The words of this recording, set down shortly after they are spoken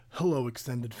Hello,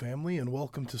 extended family, and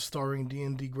welcome to Starring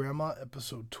DnD Grandma,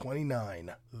 episode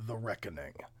 29, The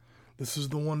Reckoning. This is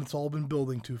the one it's all been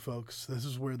building to, folks. This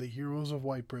is where the heroes of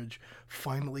Whitebridge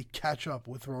finally catch up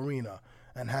with Rowena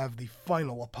and have the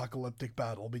final apocalyptic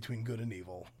battle between good and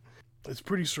evil. It's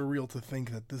pretty surreal to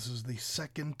think that this is the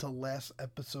second to last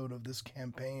episode of this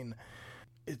campaign.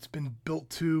 It's been built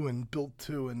to, and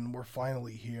we're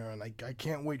finally here, and I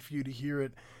can't wait for you to hear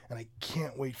it, and I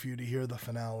can't wait for you to hear the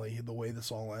finale, the way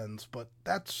this all ends, but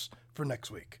that's for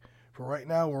next week. For right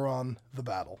now, we're on the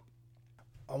battle.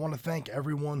 I want to thank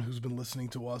everyone who's been listening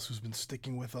to us, who's been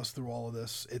sticking with us through all of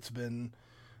this. It's been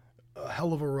a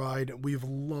hell of a ride. We've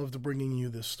loved bringing you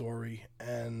this story,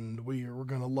 and we're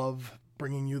going to love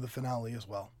bringing you the finale as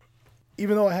well.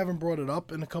 Even though I haven't brought it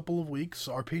up in a couple of weeks,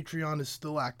 our Patreon is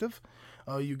still active.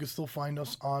 You can still find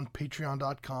us on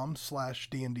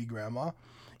patreon.com/DnDgrandma.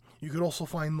 You could also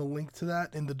find the link to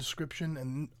that in the description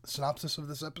and synopsis of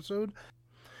this episode.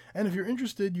 And if you're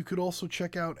interested, you could also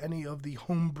check out any of the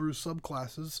homebrew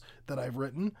subclasses that I've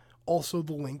written. Also,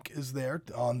 the link is there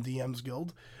on DM's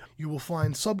Guild. You will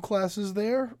find subclasses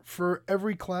there for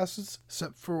every classes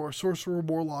except for Sorcerer,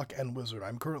 Warlock, and Wizard.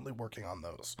 I'm currently working on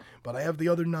those. But I have the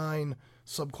other 9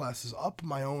 subclasses up,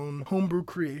 my own homebrew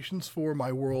creations for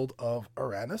my world of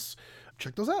Uranus.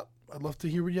 Check those out. I'd love to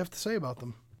hear what you have to say about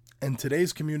them. And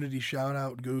today's community shout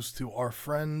out goes to our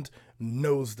friend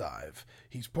Nosedive.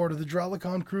 He's part of the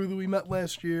Dralicon crew that we met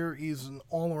last year. He's an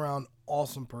all-around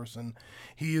awesome person.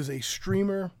 He is a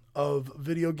streamer of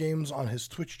video games on his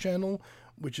Twitch channel,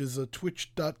 which is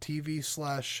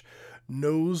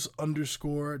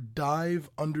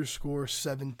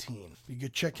twitch.tv/nose_dive_17. You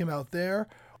can check him out there.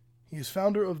 He is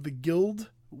founder of the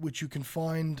Guild, which you can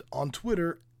find on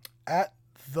Twitter at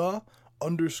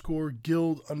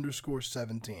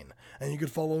 _guild_17. And you can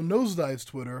follow Nosedive's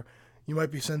Twitter. You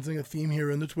might be sensing a theme here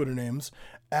in the Twitter names,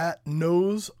 at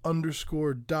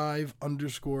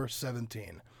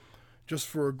nose_dive_17. Just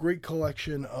for a great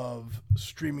collection of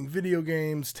streaming video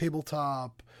games,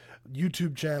 tabletop,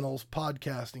 YouTube channels,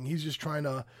 podcasting. He's just trying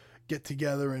to get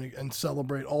together and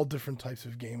celebrate all different types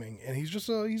of gaming. And he's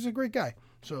a great guy.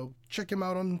 So check him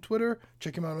out on Twitter,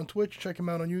 check him out on Twitch, check him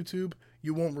out on YouTube.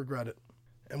 You won't regret it.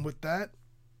 And with that,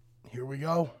 here we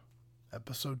go.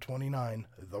 Episode 29,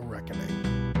 The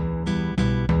Reckoning.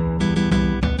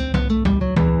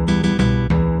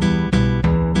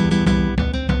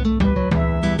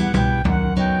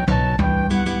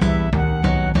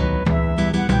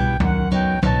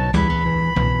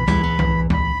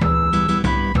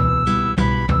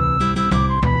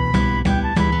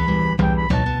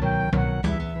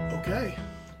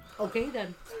 Okay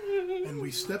then. And we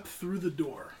step through the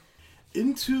door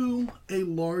into a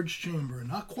large chamber,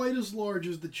 not quite as large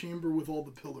as the chamber with all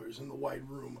the pillars in the wide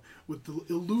room with the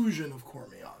illusion of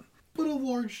Cormion, but a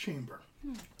large chamber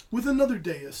with another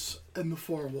dais in the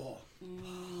far wall.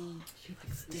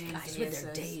 Guys with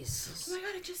their dais. Oh my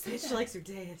god, I just said She likes her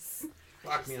dais.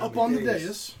 Up on the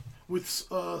dais with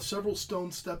several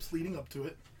stone steps leading up to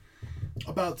it,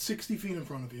 about 60 feet in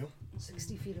front of you.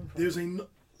 60 feet in front. There's a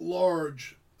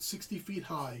large, 60 feet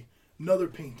high, another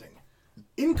painting.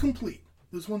 Incomplete.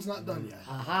 This one's not done yet.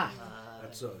 Aha.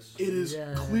 That's us. It is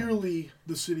clearly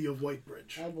the city of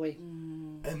Whitebridge. Oh boy.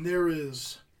 And there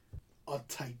is a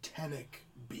titanic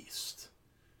beast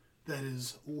that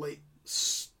is like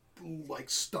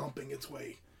stomping its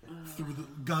way through the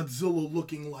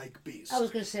Godzilla-looking like beast. I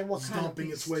was going to say, what kind of stomping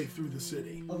beast? its way through the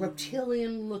city. A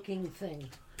reptilian-looking thing.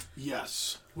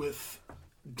 Yes, with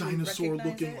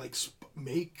dinosaur-looking recognize it?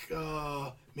 make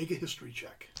a history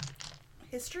check.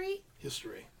 History?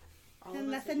 History.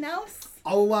 And nothing else?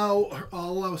 I'll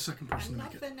allow a second person to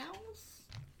make it. Nothing else?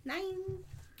 9.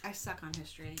 I suck on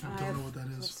history. I don't know what that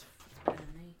is.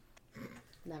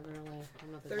 Never really.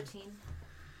 I'm not 13.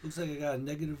 Looks like I got a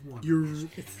 -1.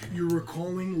 You're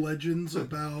recalling legends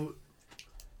about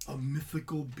a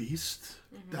mythical beast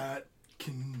that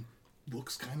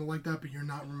looks kind of like that, but you're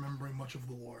not remembering much of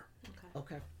the lore.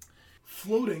 Okay.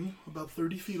 Floating about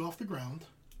 30 feet off the ground.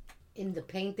 In the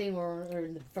painting or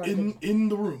in the front? In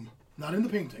the room. Not in the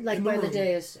painting. Like in the by room, the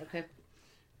dais. Okay.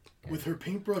 with her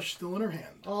paintbrush still in her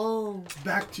hand. Oh.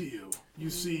 Back to you. You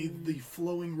see the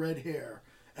flowing red hair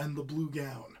and the blue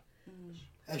gown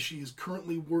as she is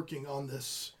currently working on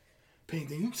this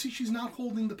painting. You can see she's not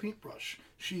holding the paintbrush.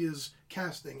 She is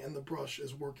casting and the brush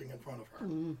is working in front of her.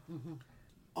 Mm-hmm.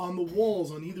 On the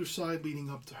walls on either side leading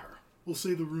up to her, we'll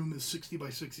say the room is 60 by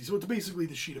 60. So it's basically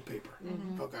the sheet of paper.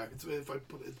 Mm-hmm. Okay, it's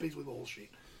basically the whole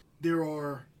sheet. There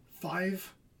are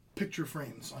 5 picture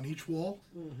frames on each wall,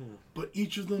 but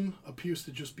each of them appears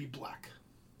to just be black.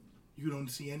 You don't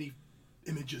see any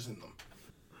images in them.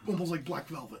 almost like black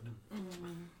velvet.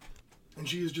 And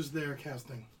she is just there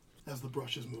casting as the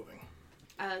brush is moving.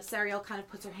 Sariel kind of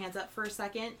puts her hands up for a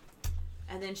second,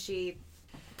 and then she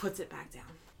puts it back down.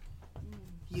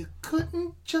 You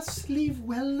couldn't just leave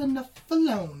well enough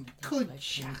alone, could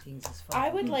ya? I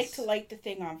would like to light the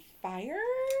thing on fire.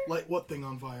 Light what thing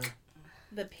on fire?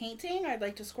 The painting. I'd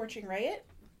like to scorching ray it.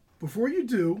 Before you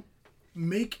do,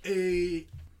 make a...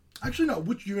 Actually, no.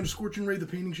 Which you're going to scorching ray the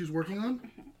painting she's working on?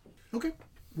 Okay.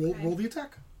 Roll the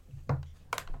attack.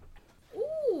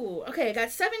 Ooh. Okay, I got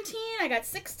 17. I got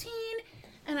 16.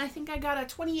 And I think I got a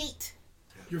 28.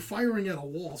 You're firing at a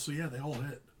wall, so yeah, they all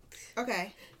hit.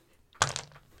 Okay.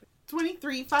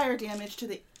 23 fire damage to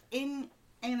the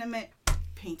inanimate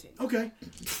painting. Okay.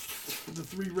 The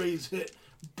 3 rays hit,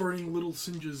 burning little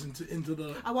singes into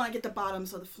the... I want to get the bottom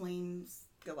so the flames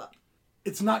go up.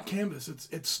 It's not canvas,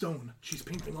 it's stone. She's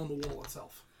painting on the wall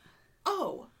itself.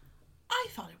 Oh. I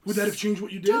thought it was Would that have changed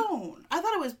what you did? stone. I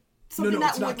thought it was something No, that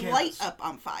it's not would canvas. light up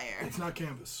on fire. It's not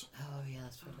canvas. Oh, yeah,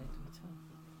 that's what I do too.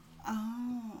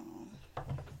 Oh.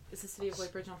 Is the city of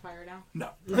Whitebridge on fire now? No.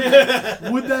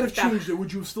 Would that have changed it?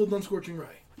 Would you have still done scorching ray?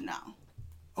 No.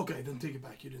 Okay, then take it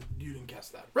back. You didn't guess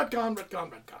that. Retcon.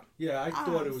 Yeah, I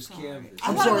thought it was sorry. canvas. I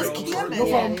I'm thought sorry. it was canvas. No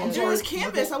problem. Yeah, I'm If sorry. it was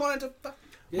canvas, I wanted to fuck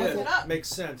it Yeah, up. makes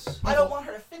sense. I don't want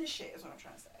her to finish it, is what I'm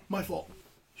trying to say. My fault.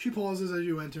 She pauses as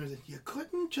you enter and says, "You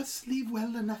couldn't just leave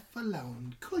well enough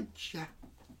alone, could ya?"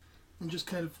 And just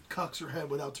kind of cocks her head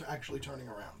without actually turning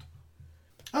around.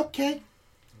 Okay.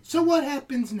 So what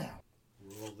happens now?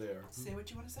 We're all there. Say what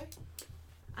you want to say.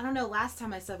 I don't know. Last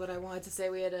time I said what I wanted to say,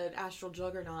 we had an astral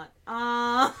juggernaut.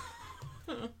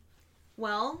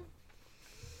 Well,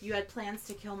 you had plans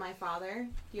to kill my father.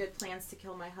 You had plans to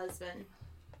kill my husband.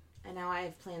 And now I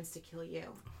have plans to kill you.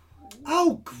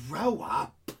 Oh, grow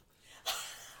up.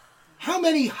 How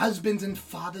many husbands and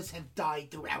fathers have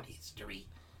died throughout history?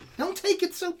 Don't take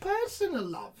it so personal,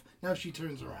 love. Now she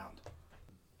turns around.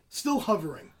 Still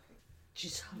hovering.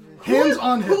 She's hovering. Hands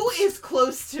on hips. Who is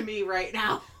close to me right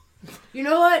now? You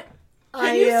know what?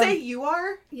 Can you say you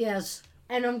are? Yes.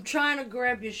 And I'm trying to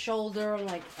grab your shoulder,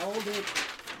 like, hold it.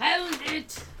 Hold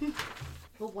it!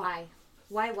 But why?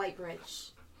 Why Whitebridge?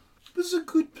 It was a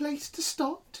good place to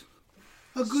start.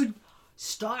 A good...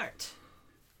 Start.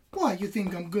 Why, you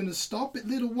think I'm gonna stop at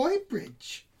Little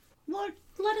Whitebridge? What?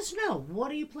 Let us know. What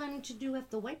are you planning to do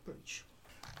at the Whitebridge?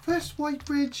 First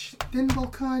Whitebridge, then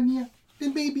Volcania,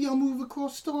 then maybe I'll move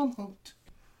across Stormholt.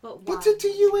 But why? What's it to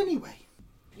you anyway?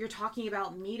 You're talking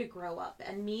about me to grow up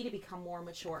and me to become more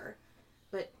mature.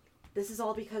 But this is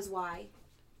all because why?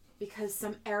 Because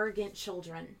some arrogant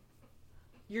children.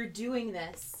 You're doing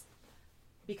this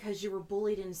because you were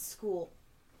bullied in school.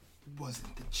 It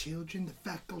wasn't the children. The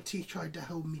faculty tried to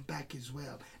hold me back as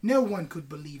well. No one could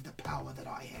believe the power that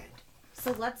I had.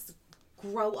 So let's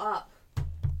grow up.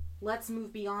 Let's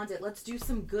move beyond it. Let's do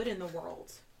some good in the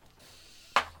world.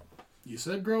 You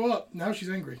said grow up. Now she's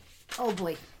angry. Oh,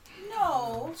 boy.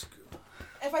 No.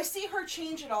 If I see her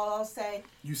change at all, I'll say,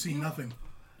 You see nothing.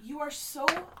 you are so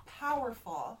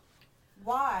powerful.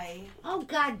 Why? Oh,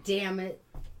 God damn it.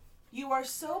 You are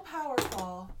so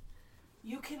powerful.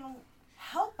 You can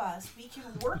help us. We can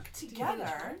work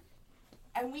together.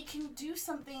 And we can do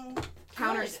something good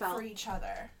Counterspell. for each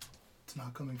other. It's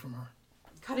not coming from her.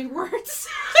 Cutting words.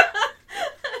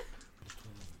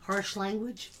 Harsh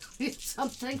language?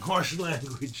 Something? Harsh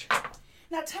language.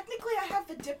 Now, technically, I have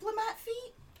the diplomat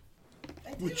feat.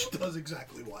 I do. Which does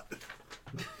exactly what?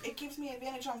 It gives me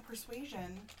advantage on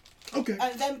persuasion. Okay.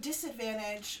 And then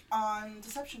disadvantage on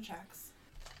deception checks.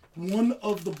 One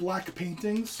of the black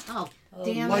paintings Oh,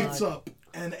 damn it. lights up,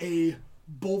 and a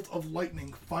bolt of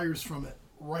lightning fires from it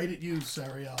right at you,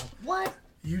 Sariel. What?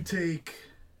 You take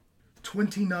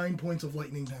 29 points of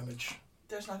lightning damage.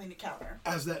 There's nothing to counter.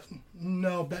 As that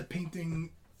painting,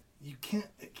 it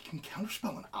can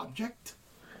counterspell an object.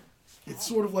 It's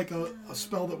sort of like a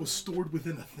spell that was stored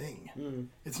within a thing.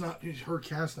 It's not her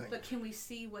casting. But can we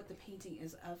see what the painting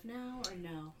is of now, or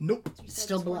no? Nope. You said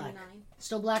Still black. 29.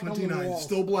 Still black on the 29, walls.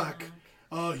 still black.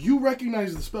 You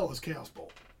recognize the spell as Chaos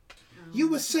Bolt. You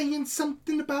were saying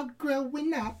something about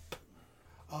growing up.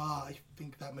 I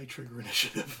think that may trigger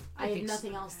initiative. I have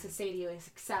nothing else to say to you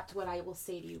except what I will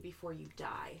say to you before you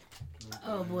die.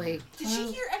 Oh, boy. Did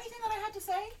she hear anything that I had to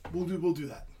say? We'll do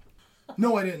that.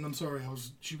 No, I didn't. I'm sorry.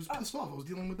 She was pissed off. I was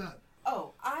dealing with that.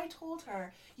 Oh, I told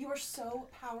her, you are so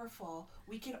powerful.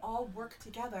 We can all work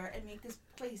together and make this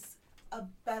place a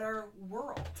better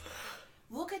world.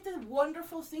 Look at the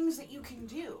wonderful things that you can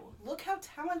do. Look how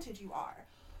talented you are.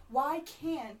 Why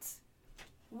can't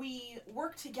we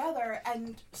work together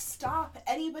and stop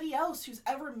anybody else who's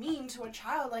ever mean to a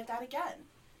child like that again?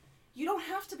 You don't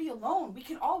have to be alone. We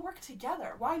can all work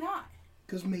together. Why not?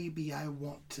 Because maybe I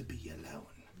want to be alone.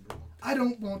 I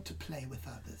don't want to play with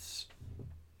others.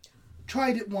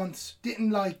 Tried it once,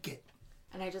 didn't like it.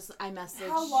 And I message.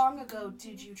 How long ago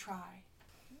did you try?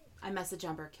 I message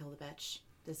Ember, kill the bitch.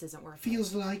 This isn't worth it.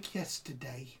 Feels like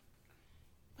yesterday.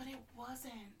 But it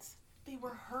wasn't. They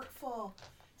were hurtful,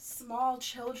 small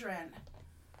children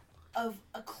of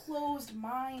a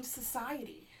closed-mind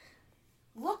society.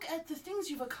 Look at the things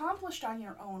you've accomplished on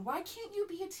your own. Why can't you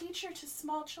be a teacher to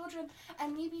small children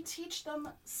and maybe teach them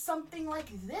something like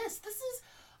this? This is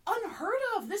unheard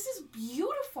of. This is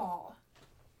beautiful.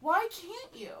 Why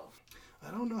can't you? I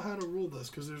don't know how to rule this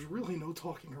because there's really no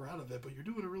talking her out of it, but you're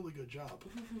doing a really good job.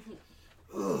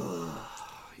 Ugh,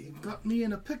 you've got me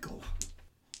in a pickle.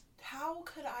 How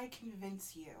could I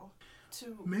convince you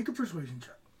to... Make a persuasion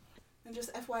check. And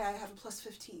just FYI, I have a plus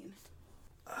 15.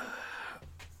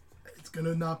 It's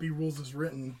gonna not be rules as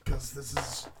written because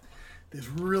there's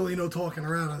really no talking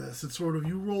her out of this. It's sort of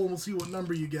you roll and we'll see what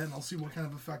number you get and I'll see what kind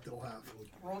of effect it'll have.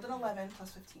 Rolled an 11 plus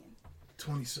 15.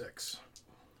 26.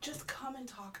 Just come and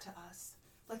talk to us.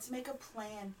 Let's make a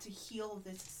plan to heal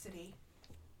this city.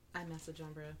 I message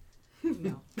Ember.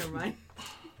 No, never mind.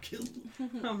 Kill.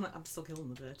 I'm still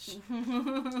killing the bitch.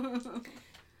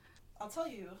 I'll tell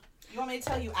you. You want me to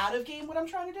tell you out of game what I'm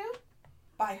trying to do?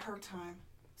 Buy her time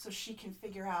so she can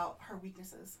figure out her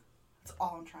weaknesses. That's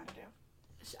all I'm trying to do.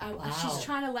 She's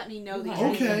trying to let me know that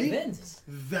Okay.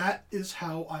 That is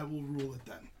how I will rule it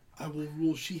then. I will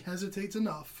rule she hesitates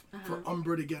enough for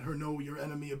Umbra to get her know your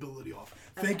enemy ability off.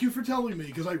 Thank you for telling me,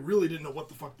 because I really didn't know what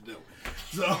the fuck to do.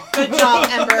 So Good job,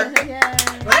 Ember.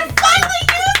 I finally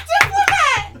used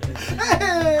Diplomat!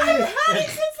 hey! I've had it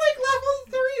since like level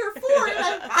 3 or 4 and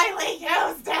I finally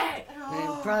used it!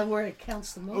 And probably where it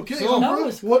counts the most. Okay, So-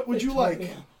 Umbra, what would you like?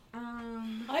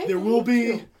 I There will be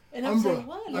you. And I'm Umbra. saying,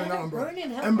 what? Not Yeah, Umbra. burn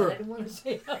in hell. Ember. I didn't want to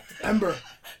say that. Ember.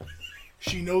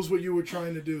 She knows what you were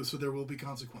trying to do, so there will be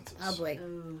consequences. Oh boy.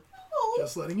 Oh,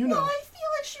 Just letting you well, know. I feel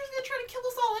like she was going to try to kill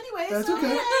us all anyway. That's so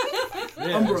okay.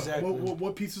 Yeah, Umbra, exactly.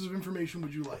 what pieces of information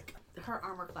would you like? her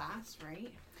armor class,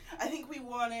 right? I think we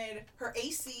wanted her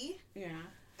AC Yeah.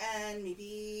 and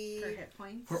maybe Her hit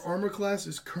points. Her armor class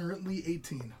is currently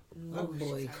 18. Oh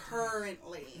boy.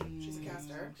 currently. She's a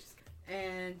caster.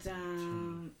 And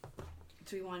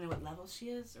do we want to know what level she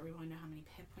is, or we want to know how many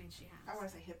hit points she I has? want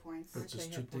to say hit points. That's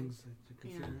just two things that you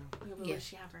can figure out. What Yeah. does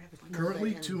she have for hit points?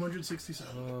 Currently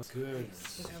 267. Oh, good.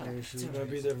 Yeah, she's gonna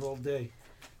be there all day.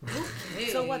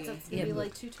 So what's that's gonna Yeah, be but-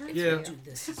 like 2 turns? Yeah. Do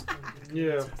this. Is gonna be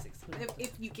Yeah.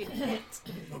 If you can hit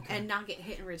Okay. and not get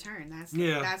hit in return, that's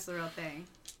Yeah. that's the real thing.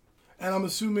 And I'm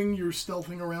assuming you're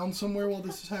stealthing around somewhere while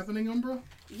this is happening, Umbra?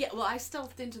 Yeah. Well, I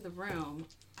stealthed into the room.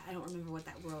 I don't remember what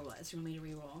that roll was. You want me to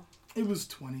re-roll? It was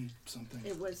 20 something.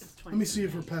 It was 20. Let me see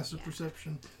if her yeah. passive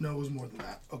perception. No, it was more than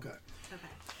that. Okay. Okay.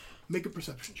 Make a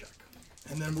perception check.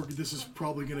 And then this is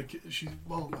probably going to...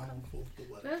 Well, no, we'll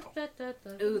let it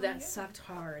go. Ooh, that sucked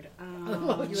hard.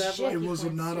 Oh, you have It was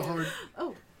not a hard...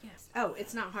 Oh, yes. Oh,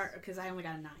 it's not hard because I only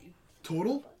got a 9.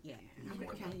 Total? Yeah.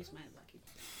 Can I use my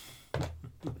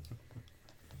lucky?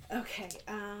 Okay.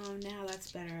 Now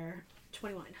that's better.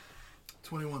 21.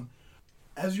 21.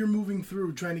 As you're moving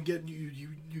through, trying to get...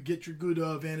 You get your good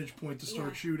vantage point to start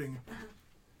Yeah. shooting.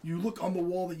 You look on the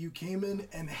wall that you came in,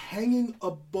 and hanging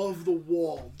above the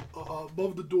wall,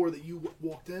 above the door that you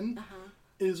walked in,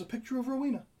 is a picture of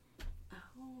Rowena.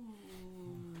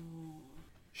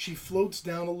 She floats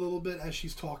down a little bit as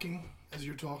she's talking, as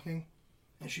you're talking,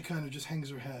 and she kind of just hangs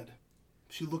her head.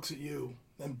 She looks at you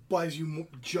and buys you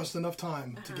just enough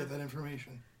time to get that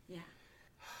information. Yeah.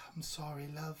 I'm sorry,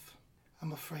 love.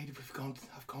 I'm afraid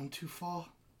I've gone too far.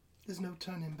 There's no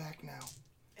turning back now.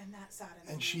 And that saddens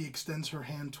And me. she extends her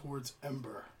hand towards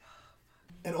Ember.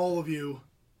 And all of you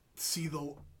see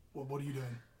the... What are you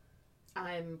doing?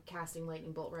 I'm casting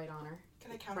lightning bolt right on her.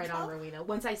 Can I counter Right on Rowena.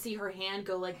 Once I see her hand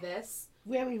go like this.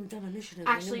 We haven't even done initiative.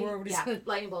 Actually, we're already yeah,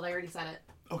 lightning bolt. I already said it.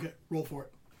 Okay, roll for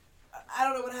it. I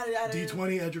don't know what how to add it.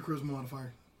 D20, add your charisma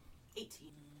modifier. 18.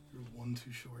 You're one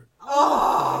too short.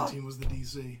 Oh! 19 was the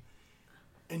DC.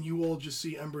 And you all just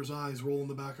see Ember's eyes roll in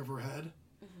the back of her head.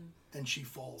 And she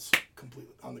falls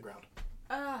completely on the ground.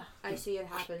 I see it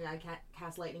happen. I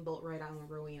cast lightning bolt right on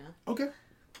Rowena. Okay.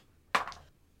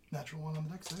 Natural 1 on the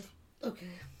next save. Okay.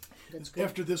 That's good.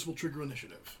 After this, we'll trigger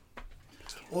initiative.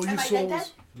 All you Am I dead souls... dead?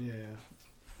 Yeah.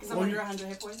 Because I'm under 100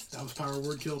 hit points. That was power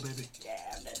word kill, baby. Yeah,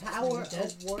 I'm dead. Power Dead?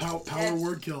 of war. Power Yes.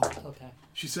 word kill. Okay.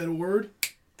 She said a word,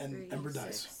 and 3, Ember 6,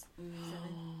 dies.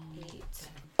 7,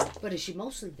 8, But is she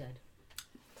mostly dead?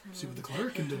 See what the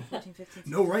cleric can do. 14, 15,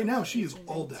 No, right now she is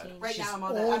all dead. 19, Right now I'm all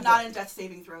all dead. I'm dead. not in death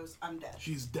saving throws. I'm dead.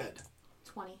 She's dead.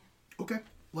 20. Okay.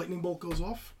 Lightning bolt goes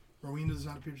off. Rowena does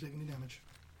not appear to take any damage.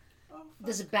 Oh,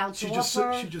 Does it bounce She off just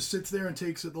her? she just sits there and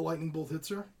takes it. The lightning bolt hits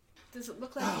her. Does it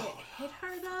look like it hit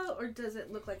her though, or does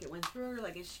it look like it went through her?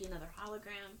 Like, is she another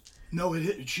hologram? No, it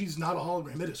hit. She's not a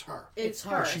hologram. It is her. It's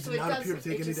her. She So did it not does- appear to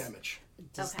take it any just- damage.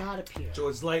 It does Okay. not appear. So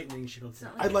it's lightning. She don't It's take.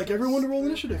 not like I'd like it everyone to roll goes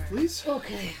initiative, through her. please.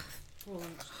 Okay.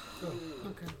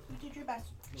 Okay. You did your best.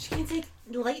 She can't take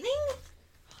lightning?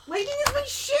 Lightning is my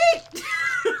shit!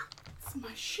 It's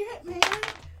my shit, man.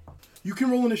 You can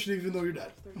roll initiative even though you're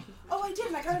dead. Oh, I did,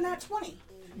 and I got a nat 20.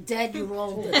 Dead, you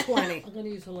rolled a 20. I'm gonna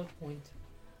use a luck point.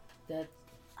 That.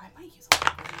 I might use a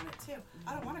lot on it too.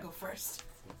 I don't want to go first.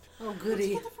 Oh, Let's goody.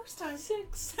 get the first time.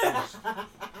 6.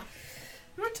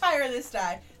 Retire this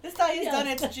die. This die is done.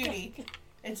 It's Judy.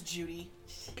 It's Judy.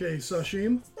 Okay,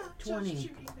 Sashim, Not 20. Just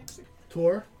Judy. Next week.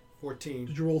 Tor, 14.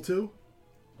 did you roll 2?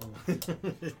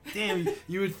 Damn,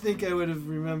 you would think I would have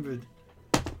remembered.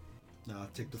 No, I'll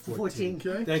take the 14. 14.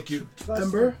 Okay. Thank you. Trust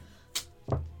Ember,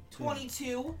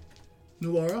 22.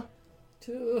 Nulara,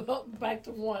 2, back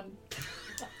to 1.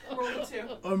 Roll a 2.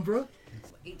 Umbra,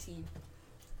 18.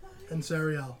 and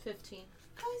Sariel. 15.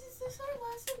 Guys, is this our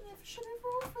last initiative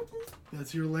roll for this?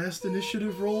 That's your last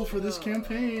initiative roll for this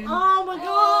campaign. Oh my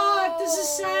god, this is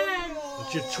sad.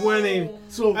 But you're 20.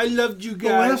 So I loved you the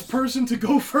guys. last person to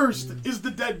go first is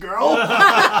the dead girl.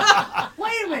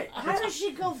 Wait a minute. How does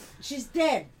she go? She's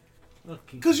dead.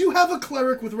 Okay. Because you have a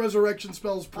cleric with resurrection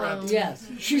spells prepped. Yes.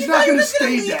 She's not going to Just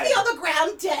gonna stay leave dead. me on the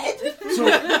ground dead. So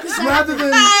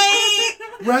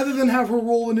rather than have her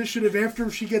roll initiative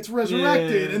after she gets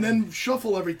resurrected Yeah. and then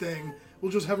shuffle everything,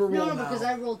 we'll just have her roll No, now. because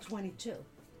I rolled 22.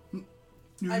 You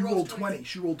I rolled rolled 20. 20.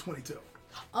 She rolled 22.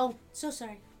 Oh, so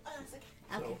sorry.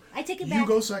 Okay. I take it You back.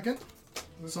 go second.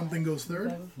 Something goes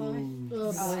third. Oh,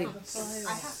 boy. I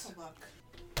have to look.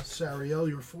 Sariel,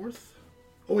 you're fourth.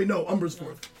 Oh wait, no, Umbra's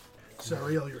fourth.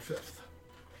 Sariel, you're fifth.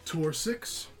 Tor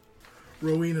 6.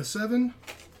 Rowena 7.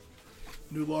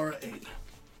 Nulara 8.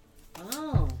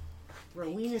 Oh.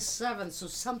 Rowena's 7, so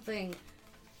something.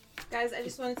 Guys, I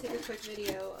just want to take a quick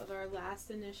video of our last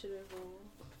initiative roll.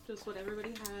 Just what everybody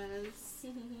has.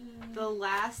 The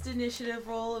last initiative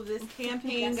roll of this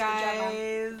campaign, Yes,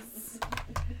 guys.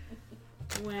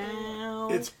 Wow.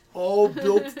 It's all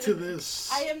built to this.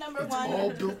 I am number It's 1. all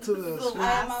built to this. I am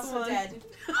last also one. dead.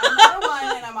 I'm number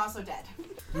 1 and I'm also dead.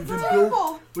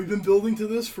 We've been building to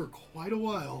this for quite a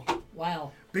while.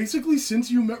 Wow. Basically, since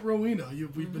you met Rowena,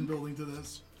 we've been building to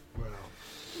this. Wow.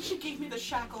 She gave me the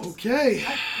shackles. Okay.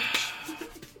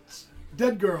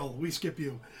 Dead girl, we skip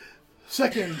you.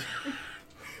 Second.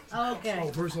 Okay.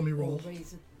 Oh, first let me roll.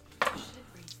 Raise it.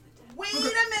 Wait a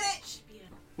minute.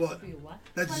 What? Be what?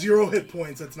 That's 0 hit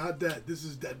points. That's not dead. This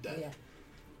is dead. Yeah.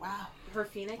 Wow. Her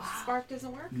phoenix spark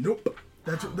doesn't work? Nope.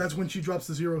 That's when she drops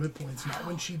the 0 hit points, not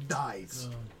when she dies.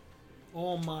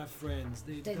 All my friends,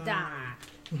 they They died.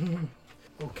 die.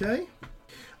 Okay.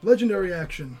 Legendary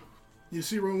action. You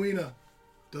see Rowena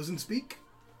doesn't speak,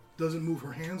 doesn't move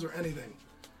her hands or anything.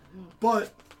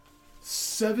 But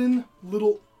 7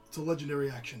 little... It's a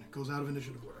legendary action. It goes out of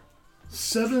initiative order.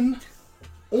 7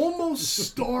 almost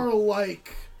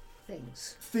star-like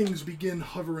things begin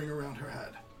hovering around her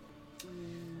head.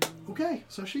 Okay,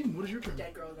 Sashim, what is your turn?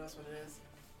 Dead girl knows what it is.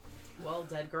 Well,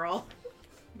 dead girl.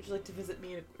 Would you like to visit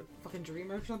me in a fucking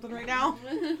dream or something right now?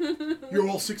 You're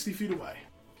all 60 feet away.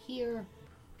 Here.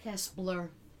 Cast blur.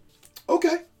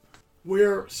 Okay.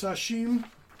 Where Sashim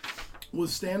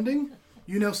was standing,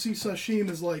 you now see Sashim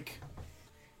is like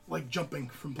jumping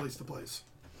from place to place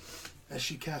as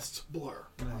she casts blur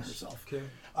on herself. Okay.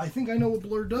 I think I know what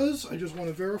blur does. I just want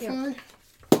to verify. Yeah.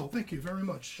 Oh, thank you very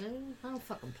much. I don't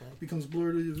fucking play. Becomes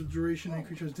blurred for the duration and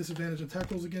creature has disadvantage on attack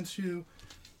rolls against you.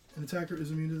 An attacker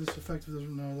is immune to this effect.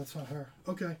 No, that's not her.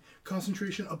 Okay.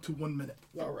 Concentration up to 1 minute.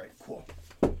 All right, cool.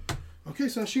 Okay,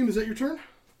 Sashim, is that your turn?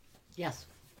 Yes.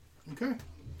 Okay.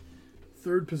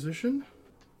 Third position.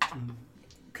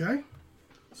 Okay.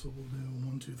 So we'll do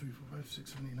 1, 2, 3, 4, 5, 6,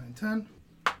 7, 8, 9,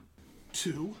 10.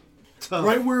 2. Tough.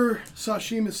 Right where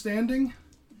Sashim is standing,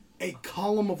 a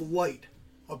column of light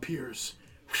appears.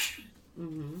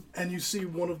 And you see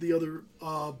one of the other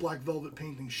black velvet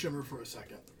paintings shimmer for a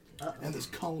second. And this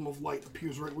column of light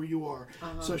appears right where you are.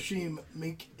 Sashim,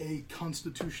 make a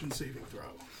Constitution saving throw.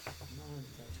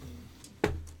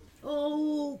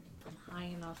 Oh, I'm high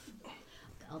enough.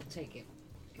 I'll take it.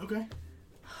 Okay.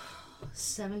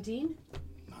 17?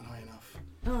 Not high enough.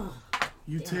 Oh,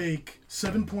 You take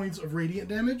 7 points of radiant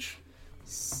damage.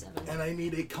 7. And I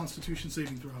need a Constitution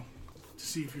saving throw to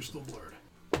see if you're still blurred.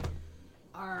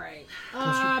 Alright.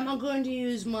 I'm going to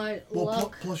use my Well,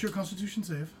 luck. plus your Constitution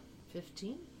save.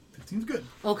 15? 15's good.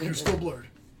 Okay, You're good. still blurred.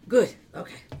 Good.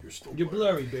 Okay. You're still You're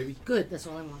blurry, baby. Good. That's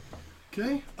all I want.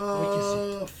 Okay.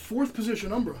 Fourth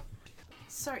position, Umbra.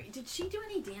 Sorry, did she do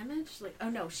any damage? Like, oh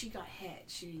no, she got hit.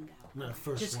 She didn't go. No,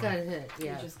 first Just one. got hit. You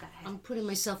Yeah. just got hit. I'm putting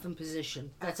myself in position.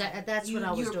 That's Okay. that's what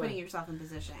I was You were doing. putting yourself in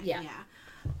position. Yeah.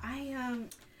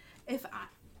 If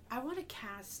I want to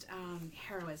cast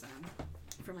heroism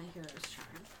for my hero's charm.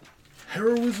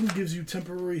 Heroism gives you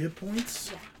temporary hit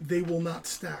points. Yeah. They will not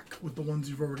stack with the ones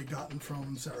you've already gotten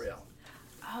from Sariel.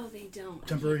 Oh, they don't. I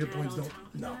Temporary can't hit points add on don't.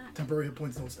 top of No, that? temporary hit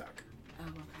points don't stack. Oh,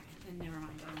 okay. Then never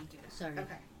mind. I won't do it. Sorry.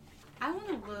 Okay. I want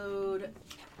to load.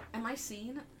 Am I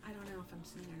seen? I don't know if I'm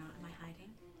seen or not. Am I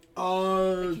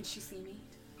hiding? Like, can she see me?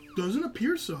 Doesn't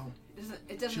appear so.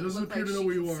 It doesn't. She doesn't look appear like to know she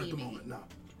where you can are at see the me. moment. No.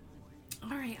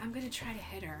 All right, I'm gonna try to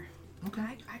hit her. Okay.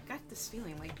 I got this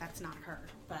feeling like that's not her,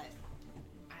 but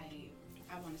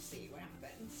I want to see what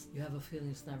happens. You have a feeling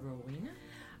it's not Rowena?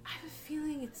 I have a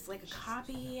feeling it's like a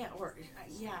copy, or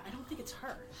yeah, I don't think it's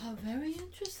her. Oh, very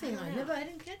interesting. I don't know. I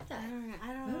didn't get that.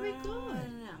 I don't Very know. I good.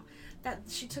 don't know. That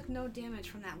she took no damage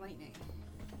from that lightning.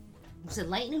 Was it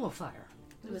lightning or fire?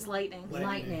 It was lightning.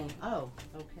 Lightning. Oh,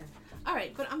 okay. All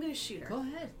right, but I'm gonna shoot her. Go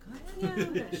ahead. Yeah,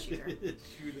 I'm gonna shoot her.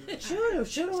 Shoot her.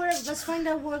 Shoot her. Let's find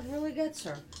out what really gets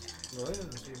her. Oh, yeah,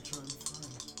 that's what you're trying to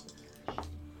find.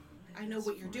 I know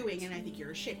what you're doing, and I think you're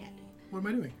a shithead. What am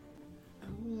I doing?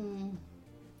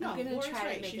 No, I'm gonna Laura's try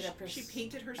right. to make it a She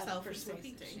painted herself into a persuasive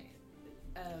painting.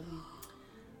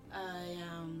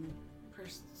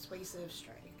 persuasive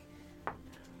strike.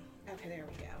 Okay, there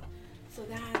we go. So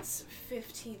that's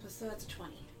 15 plus, so that's a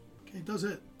 20. Okay, it does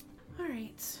it. All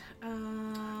right.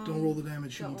 Don't roll the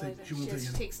damage. She don't won't roll take. it. She won't take She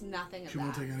any. takes nothing of She that.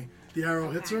 won't take any. The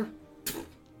arrow hits her. Okay.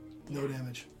 No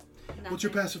damage. Nothing. What's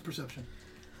your passive perception?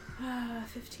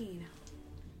 15.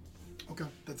 Okay,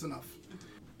 that's enough.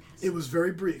 It was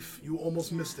very brief. You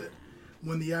almost missed it.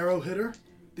 When the arrow hit her,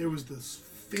 there was this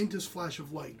faintest flash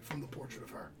of light from the portrait of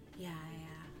her. Yeah.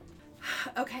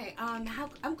 Okay.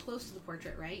 I'm close to the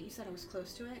portrait, right? You said I was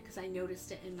close to it because I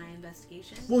noticed it in my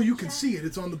investigation. Well, you can check. see it.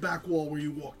 It's on the back wall where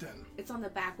you walked in. It's on the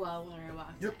back wall where I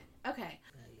walked. Yep. in. Okay.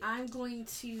 I'm going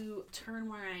to turn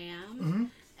where I am Mm-hmm.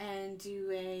 and do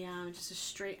a just a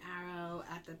straight arrow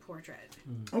at the portrait.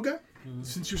 Okay.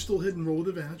 Since you're still hidden, roll with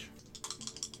advantage.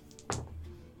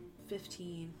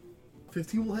 15.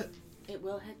 15 will hit. It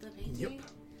will hit the painting. Yep.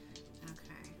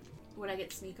 Okay. Would I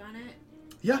get sneak on it?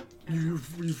 Yeah. You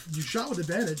shot with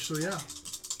advantage, so yeah.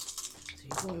 So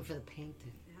you're going for the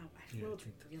painting. No, I rolled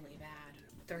really bad.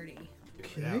 30.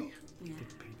 Okay. Yeah.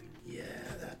 Yeah,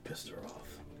 that pissed her off.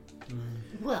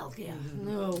 Well, yeah.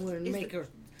 No, we're gonna make her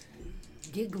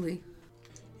giggly.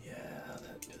 Yeah,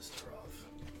 that pissed her off.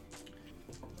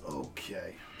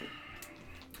 Okay.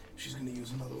 She's going to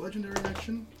use another legendary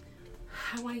action.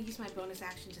 I want to use my bonus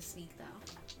action to sneak, though.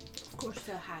 Of course,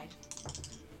 to hide.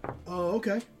 Oh,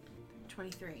 okay.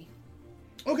 23.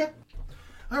 Okay.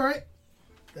 All right.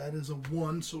 That is a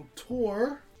 1. So,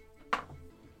 Tor,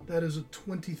 that is a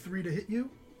 23 to hit you.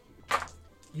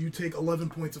 You take 11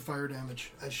 points of fire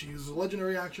damage as she uses a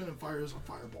legendary action and fires a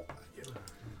fireball at you.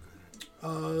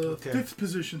 Okay. 5th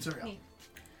position, sorry. Me.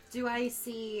 Do I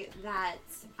see that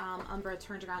Umbra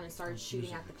turned around and started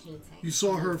shooting at the painting? You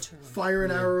saw her fire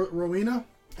an arrow at Rowena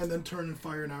and then turn and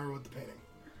fire an arrow at the painting.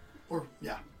 Or,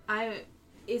 yeah.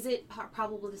 Is it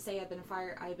probable to say I've been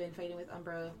fighting with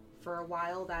Umbra for a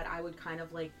while that I would kind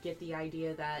of like get the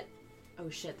idea that, oh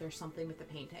shit, there's something with the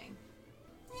painting?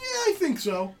 Yeah, I think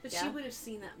so. But Yeah. she would have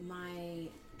seen that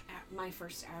my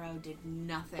first arrow did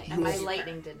nothing. And my Yours-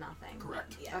 lightning did nothing.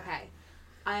 Correct. Yeah. Okay.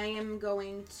 I am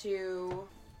going to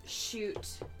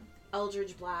shoot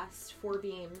Eldritch Blast 4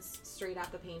 beams straight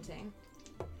at the painting.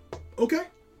 Okay.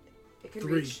 It can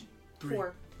 3. reach 3.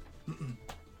 4.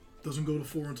 Doesn't go to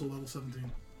 4 until level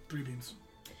 17. 3 beams.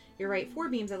 You're right, 4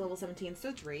 beams at level 17,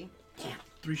 so 3.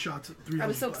 3 shots. 3 I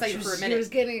was so blasts. excited for a She minute. was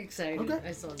getting excited. Okay.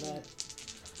 I saw that.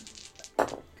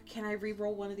 Can I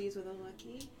re-roll one of these with a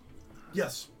lucky?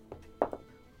 Yes.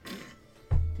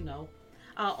 No.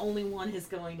 Only one is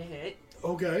going to hit.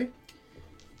 Okay.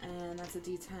 And that's a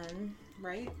d10,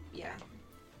 right? Yeah.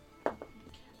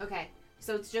 Okay,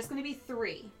 so it's just going to be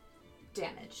 3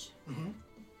 damage. Mhm.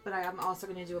 But I am also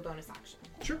going to do a bonus action.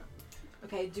 Sure.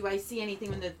 Okay, do I see anything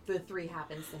when the 3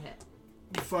 happens to hit?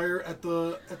 You fire at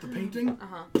the painting.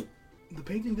 Uh-huh. The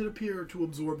painting did appear to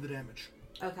absorb the damage.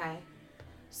 Okay.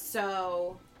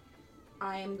 So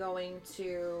I am going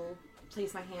to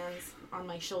place my hands on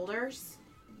my shoulders.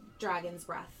 Dragon's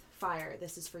breath. Fire.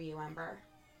 This is for you, Ember.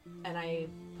 And I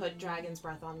put dragon's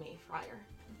breath on me. Fire.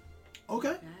 Okay.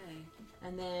 Okay.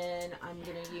 And then I'm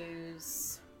going to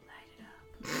use... Light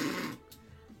it up.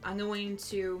 I'm going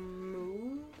to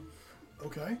move.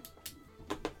 Okay.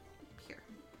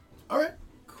 All right.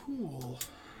 Cool.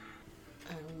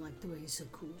 I don't like the way you're so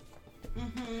cool.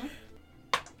 Mm-hmm.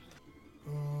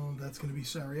 That's going to be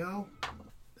Sariel.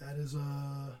 That is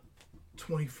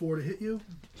 24 to hit you.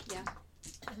 Yeah.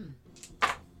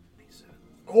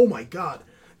 Oh my god.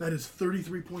 That is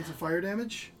 33 points of fire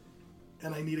damage.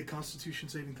 And I need a Constitution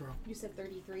saving throw. You said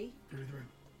 33. 33.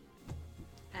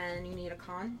 And you need a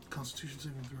con? Constitution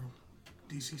saving throw.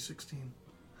 DC 16.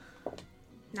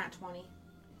 Not 20.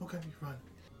 Okay, you're fine.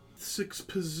 6th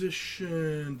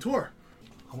position. Tor.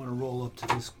 I want to roll up to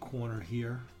this corner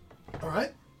here. All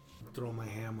right. Throw my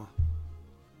hammer.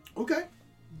 Okay.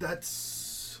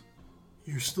 That's...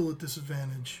 You're still at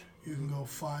disadvantage. You can go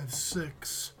 5,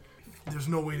 6. There's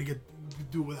no way to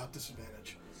do it without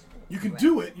disadvantage. You can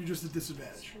do it, you're just at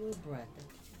disadvantage. All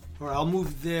right, I'll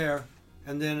move there,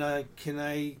 and then I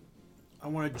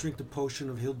want to drink the potion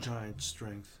of Hill Giant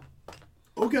Strength.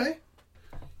 Okay.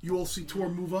 You all see Tor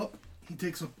move up. He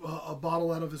takes a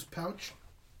bottle out of his pouch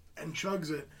and chugs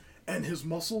it, and his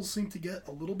muscles seem to get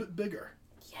a little bit bigger.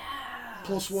 Yes.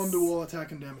 +1 to all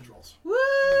attack and damage rolls.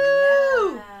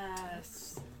 Woo!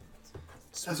 Yes.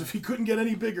 As if he couldn't get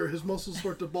any bigger, his muscles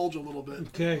start to bulge a little bit.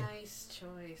 Okay. Nice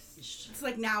choice. It's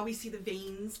like now we see the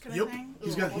veins kind Yep. of thing.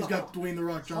 He's got Dwayne The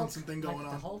Rock Johnson thing going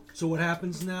on. So what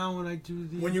happens now when I do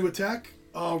the... When you attack,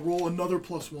 roll another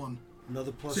 +1.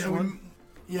 Another plus So, one?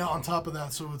 Yeah, on top of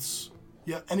that, so it's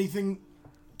anything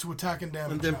to attack and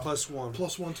damage. And then now. +1.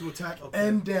 +1 to attack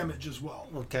and damage as well.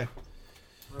 Okay.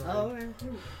 All right.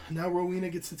 Now Rowena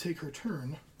gets to take her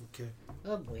turn. Okay.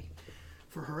 Oh boy.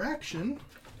 For her action,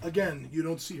 again, you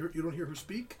don't see her. You don't hear her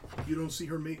speak. You don't see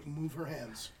her move her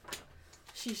hands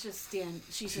She's just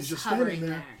She's just just standing hovering there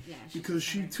there. Yeah. she's because just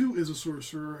she hovering. too is a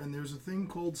sorcerer, and there's a thing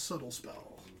called subtle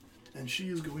spell, and she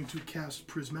is going to cast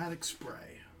prismatic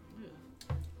spray.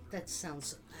 That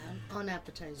sounds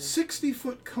unappetizing.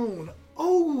 60-foot cone.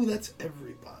 Oh, that's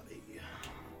everybody.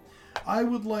 I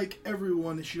would like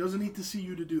everyone. She doesn't need to see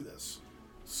you to do this.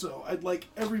 So I'd like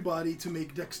everybody to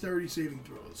make dexterity saving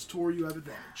throws. Tor, you have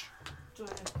advantage.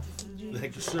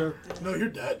 Thank you, sir. No, you're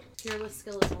dead. Fearless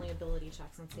skill is only ability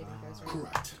checks on saving throws, right?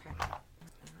 Correct. Okay.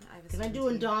 have a Can I do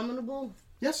 17. Indomitable?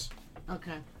 Yes.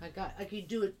 Okay. I could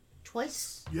do it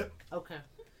twice? Yep. Okay.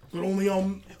 But only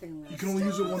you can only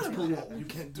use it once per roll. You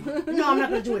can't do it. No, I'm not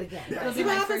going to do it again. Yeah. It'll See be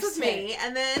what my happens first with me, hit.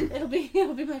 and then It'll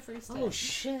be my first Oh, hit.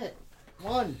 shit.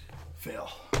 1. Fail.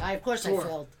 Of course Four. I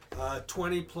failed.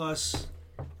 20 plus...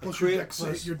 Plus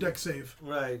crit your deck save.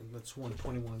 Right, that's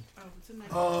 121. Oh, it's in my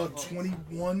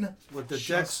 21 With the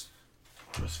just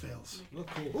fails.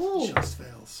 Okay. Ooh. Just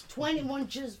fails. 21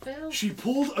 just failed. She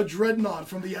pulled a dreadnought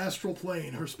from the astral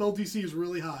plane. Her spell DC is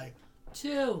really high.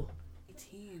 2.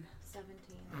 18. 17.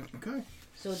 Okay.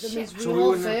 So that means we So we all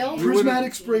wouldn't- failed? we wouldn't-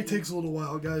 Prismatic spray takes a little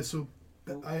while, guys, so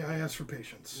I ask for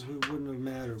patience. It wouldn't have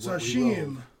mattered what we Sashim,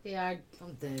 rolled. Yeah,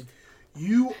 I'm dead.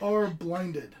 you are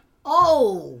blinded.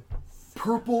 Oh!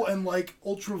 Purple and like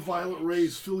ultraviolet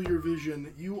rays fill your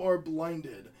vision. You are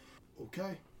blinded.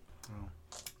 Okay. Oh.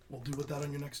 We'll deal with that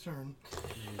on your next turn.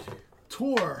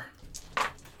 Tor,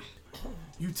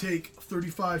 you take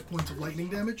 35 points of lightning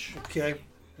damage. Okay.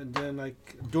 And then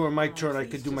during my turn, I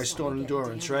could do my stone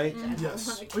endurance, right?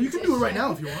 Yes. Or you can do it right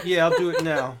now if you want. Yeah, I'll do it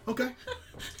now. Okay.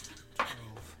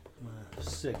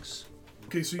 6.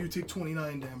 Okay, so you take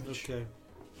 29 damage. Okay.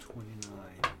 29.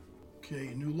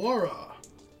 Okay, New Laura.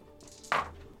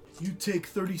 You take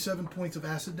 37 points of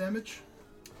acid damage.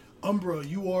 Umbra,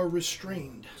 you are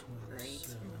restrained. Great.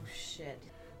 Oh, shit.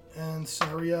 And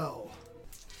Sariel,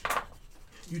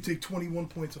 you take 21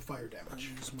 points of fire I'll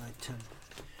damage. use my 10.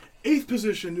 8th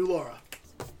position, New Laura.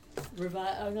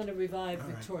 I'm going to revive All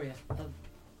right. Victoria.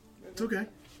 It's okay.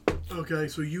 Okay,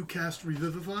 so you cast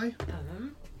Revivify.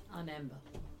 On Ember.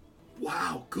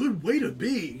 Wow, good way to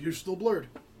be. You're still blurred.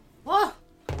 Oh!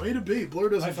 Way to be. Blur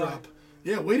doesn't High five. drop.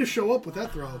 Yeah, way to show up with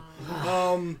that throw.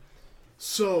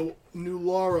 So, New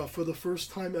Laura, for the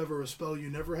first time ever, a spell you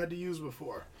never had to use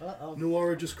before. Uh-oh. New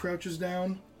Laura just crouches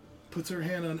down, puts her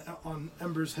hand on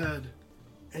Ember's head,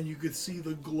 and you could see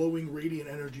the glowing radiant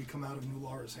energy come out of New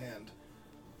Laura's hand.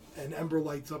 And Ember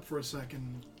lights up for a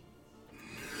second.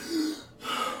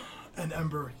 And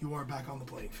Ember, you are back on the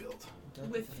playing field.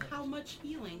 With how much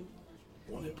healing?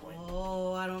 1 hit point.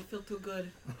 Oh, I don't feel too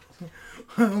good.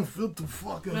 I don't feel too I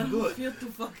fucking don't good. feel too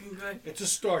fucking good. It's a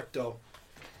start, though.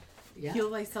 Yeah. heal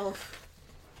myself.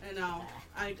 I know.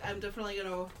 I'm definitely gonna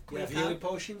You wake have healing up.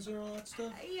 potions or all that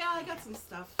stuff? Yeah, I got some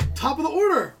stuff. Top of the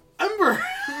order, Ember.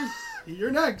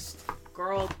 You're next.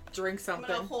 Girl, drink I'm something.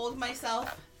 gonna hold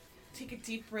myself, take a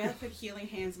deep breath, put healing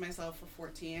hands myself for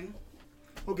 14.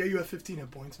 Okay, you have 15 hit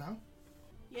points now.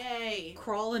 Yay!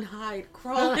 Crawl and hide.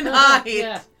 Crawl and hide.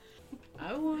 Yeah.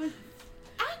 I would.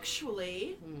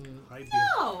 Actually, Hi,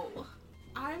 Bill. no.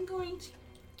 I'm going to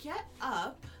get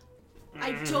up.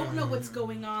 I don't know what's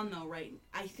going on though, right?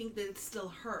 I think that it's still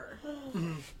her.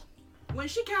 When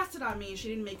she cast it on me, she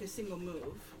didn't make a single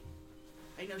move.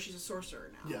 I know she's a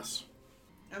sorcerer now. Yes.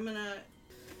 I'm gonna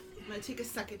take a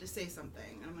second to say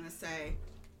something. I'm gonna say,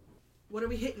 what are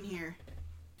we hitting here?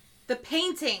 The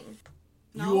painting.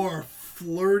 No? You are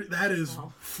that is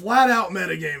flat out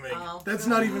metagaming. Oh. That's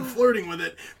not even flirting with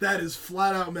it. That is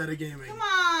flat out metagaming. Come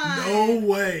on. No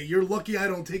way. You're lucky I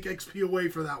don't take XP away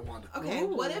for that one. Okay,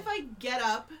 what if I get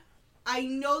up? I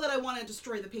know that I want to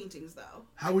destroy the paintings, though.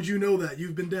 How would you know that?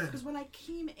 You've been dead. Because when I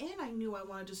came in, I knew I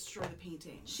wanted to destroy the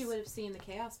paintings. She would have seen the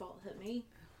chaos bolt hit me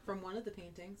from one of the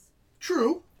paintings.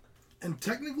 True. And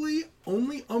technically,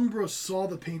 only Umbra saw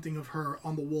the painting of her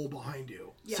on the wall behind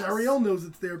you. Yes. Sariel knows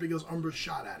it's there because Umbra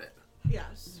shot at it.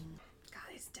 Yes.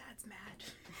 Guys, Dad's mad.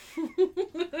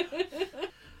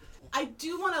 I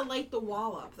do want to light the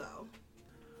wall up, though.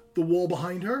 The wall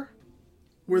behind her?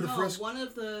 Where the No, fresco... one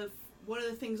of the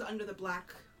things under the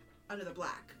black. I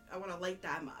want to light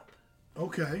them up.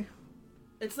 Okay.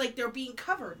 It's like they're being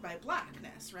covered by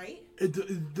blackness, right?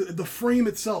 The frame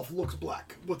itself looks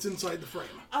black. What's inside the frame?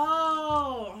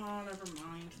 Oh, never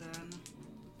mind then.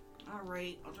 All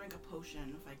right, I'll drink a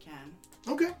potion if I can.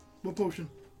 Okay. What potion?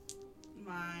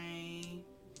 My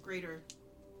greater.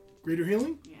 Greater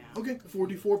healing? Yeah. Okay.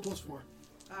 44 plus 4.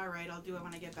 All right, I'll do it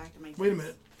when I get back to my. Wait a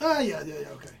minute. Yeah,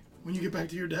 okay. When you get back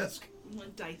to your desk.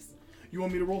 Dice. You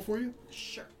want me to roll for you?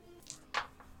 Sure.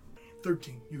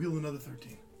 13. You heal another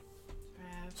 13.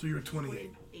 So you're at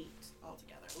 28. 8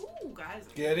 altogether. Ooh, guys.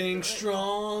 Getting good.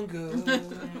 stronger. Yeah.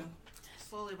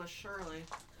 Slowly but surely.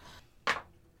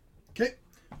 Okay.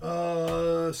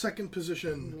 Second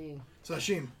position. Me.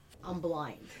 Sashim. I'm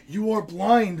blind. You are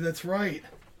blind, that's right.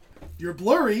 You're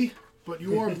blurry, but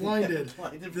you are blinded.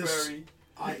 Blinded This- blurry.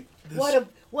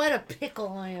 What a pickle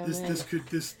I am in.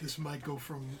 This might go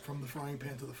from the frying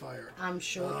pan to the fire. I'm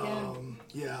sure it can.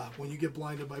 Yeah, when you get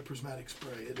blinded by prismatic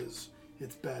spray,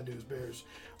 it's bad news bears.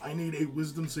 I need a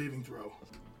wisdom saving throw.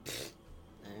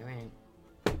 All right.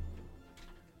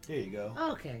 There you go.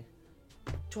 Okay.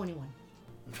 21.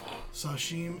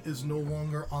 Sashim is no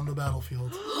longer on the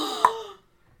battlefield.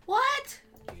 What?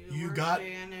 You were got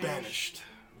banished.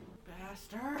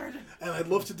 Bastard. And I'd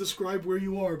love to describe where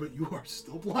you are, but you are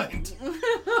still blind.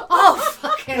 Oh,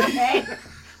 okay.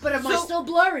 But am I still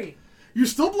blurry? You're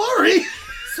still blurry.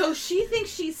 So she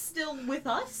thinks she's still with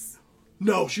us?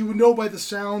 No, she would know by the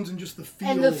sounds and just the feel.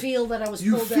 And the feel that I was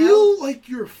You pulled feel out? like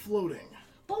you're floating.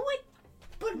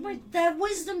 But that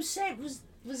wisdom save was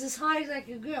as high as I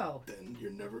could go. Then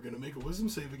you're never going to make a wisdom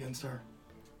save against her.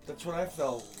 That's what I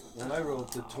felt when I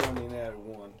rolled the 20 and added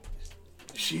 1.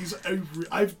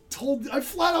 I've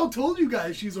flat out told you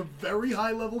guys she's a very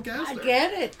high level caster.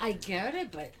 I get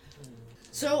it, but...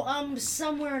 So,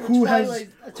 somewhere in the who twilight...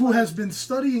 has been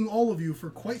studying all of you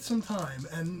for quite some time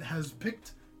and has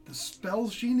picked the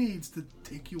spells she needs to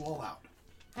take you all out.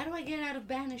 How do I get out of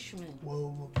banishment?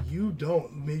 Well, you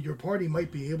don't. Your party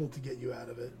might be able to get you out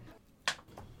of it.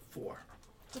 4.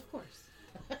 Of course.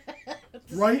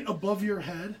 Right above your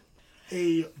head,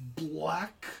 a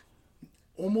black,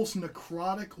 almost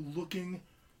necrotic looking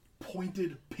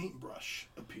pointed paintbrush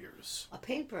appears. A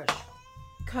paintbrush.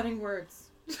 Cutting words.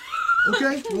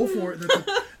 Okay, roll for it.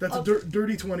 That's a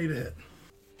dirty 20 to hit.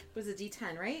 It was a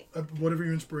D10, right? Whatever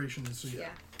your inspiration is. So yeah.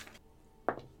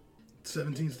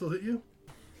 17 still hit you?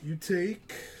 You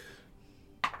take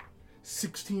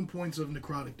 16 points of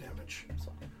necrotic damage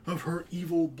of her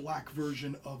evil black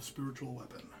version of spiritual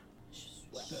weapon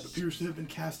that appears to have been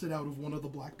casted out of one of the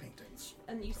black paintings.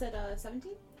 And you said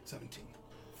 17? 17.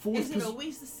 Is it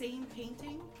always the same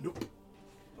painting? Nope.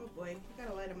 Oh boy, we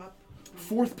gotta light him up.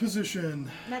 Fourth position,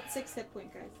 I'm at 6 hit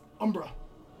point, guys. Umbra.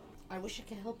 I wish I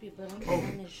could help you, but I'm Oh,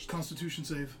 banished. Constitution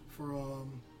save for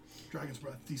Dragon's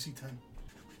Breath, DC 10.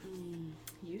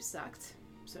 You sucked.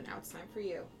 So now it's time for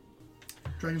you.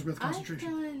 Dragon's Breath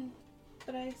concentration.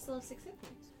 But I still have 6 hit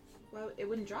points. Well, it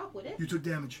wouldn't drop, would it? You took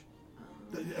damage.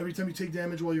 Every time you take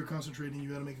damage while you're concentrating, you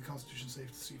gotta make a Constitution save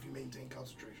to see if you maintain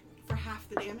concentration. For half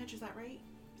the damage, is that right?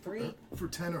 3. For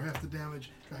 10 or half the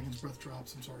damage, Dragon's Breath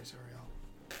drops. I'm sorry, Sariel.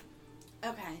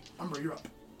 Okay. Umbra, you're up.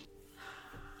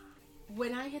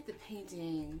 When I hit the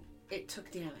painting, it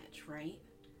took damage, right?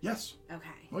 Yes.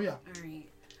 Okay. Oh, yeah. All right.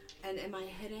 And am I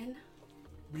hidden?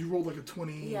 You rolled like a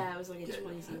 20. Yeah, it was like a Yeah,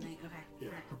 20 yeah. something. Okay. Yeah,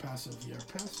 her passive. Yeah, her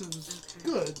passive is Okay.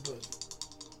 good, but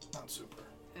not super.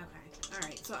 Okay. All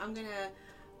right. So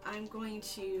I'm going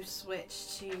to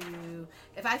switch to.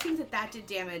 If I think that did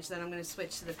damage, then I'm going to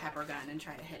switch to the pepper gun and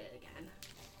try to hit it again.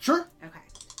 Sure. Okay.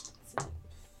 So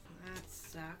that's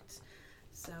sucked.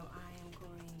 So I am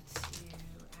going to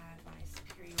add my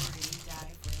superiority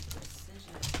die for a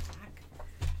precision attack.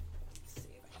 Let's see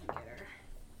if I can get her.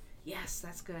 Yes,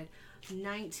 that's good.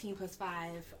 19 plus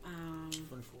 5.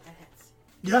 24. That hits.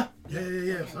 Yeah.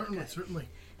 Okay, Certainly, good. certainly.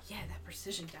 Yeah, that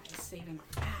precision die is saving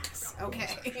my ass. Okay.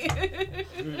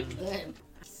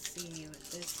 Let's see what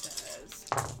this does.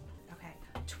 Okay,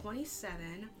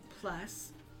 27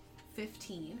 plus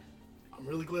 15. I'm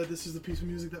really glad this is the piece of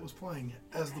music that was playing.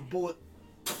 As the bullet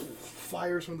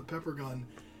fires from the pepper gun,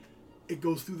 it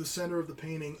goes through the center of the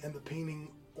painting, and the painting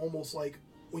almost like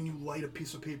when you light a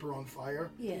piece of paper on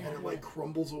fire, Yeah, and it like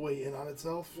crumbles away in on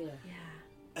itself. Yeah.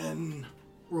 Yeah. And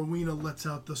Rowena lets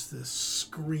out this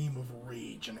scream of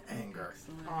rage and anger.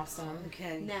 Awesome.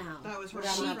 Okay. Now, That was her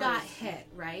she Horcrux. got hit,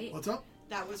 right? What's up?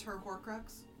 That was her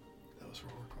Horcrux. That was her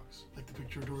Horcrux. Like the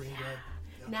picture of Dorian Gray.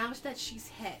 Yeah. Now that she's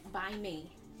hit by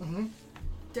me, Mm-hmm.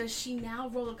 does she now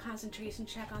roll a concentration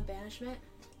check on banishment?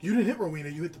 You didn't hit Rowena,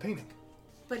 you hit the painting.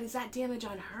 But is that damage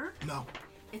on her? No.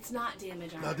 It's not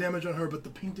damage on Not her. damage on her, but the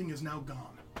painting is now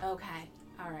gone. Okay.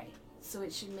 All right. So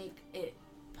it should make it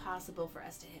possible for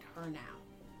us to hit her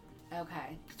now.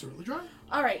 Okay. It's early try.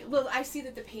 All right. Well, I see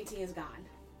that the painting is gone.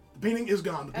 The painting is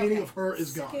gone. The painting Okay. of her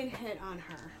is Second gone. hit on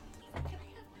her.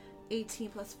 18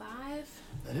 plus 5.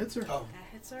 That hits her. Oh. That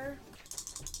hits her.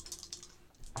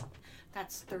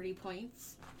 That's 30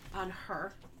 points on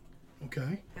her.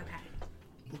 Okay. Okay.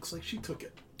 Looks like she took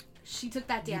it. She took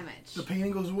that damage. The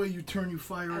painting goes away, you turn, you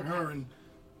fire at her, and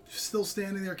still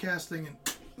standing there casting, and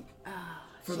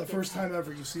for the first time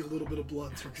ever, you see a little bit of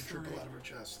blood start to trickle out of her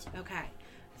chest. Okay.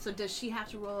 So does she have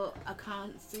to roll a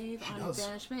con save She on does.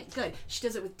 banishment? Good. She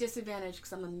does it with disadvantage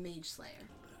because I'm a mage slayer.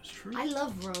 That's true. I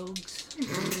love rogues.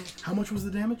 How much was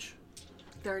the damage?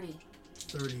 30.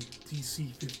 30,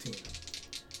 DC 15.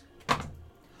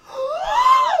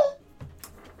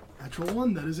 Natural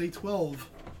 1, that is a 12.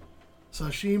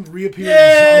 Sashim reappears.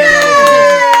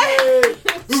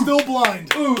 Still blind.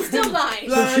 Still blind.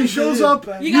 So she shows up,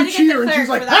 You you, gotta get cheer, the and she's cleric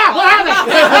like, for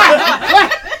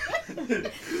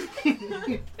that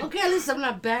Okay, at least I'm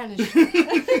not banished.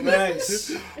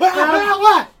 Nice.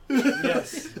 what?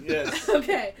 Yes.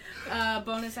 Okay.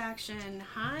 Bonus action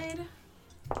hide.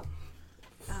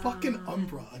 Fucking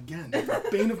Umbra again.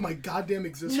 Bane of my goddamn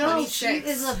existence. No, she 26.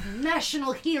 is a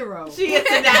national hero. She is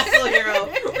a national hero.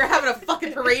 We're having a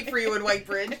fucking parade for you in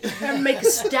Whitebridge. And make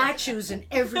statues in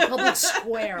every public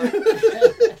square.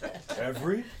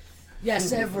 Every?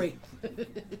 Yes, every.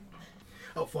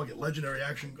 Oh, fuck it. Legendary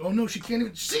action. Oh, no, she can't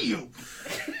even see you.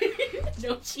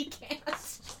 No, she can't.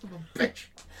 Son of a bitch.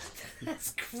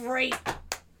 That's great.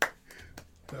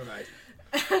 All right.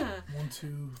 1,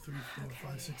 2, 3, 4,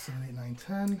 5, 6, 7, 8, 9,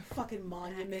 10. Fucking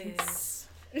monuments.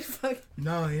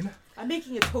 9, I'm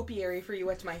making a topiary for you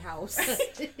at my house.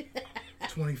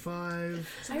 25.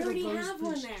 I already have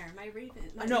one there. My raven.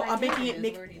 My, No, my I'm making raven it is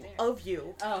make already there. of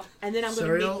you. Oh. And then I'm going to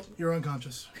Serial, you're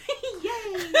unconscious. make...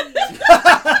 Yay!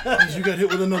 Because you got hit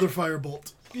with another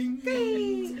firebolt.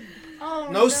 Oh,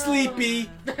 No sleepy.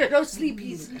 No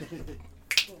sleepies.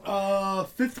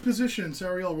 5th position.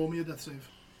 Sariel, roll me a death save.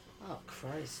 Oh,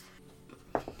 Christ.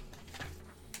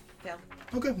 Fail.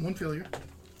 Okay, 1 failure.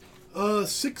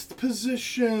 6th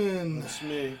position. That's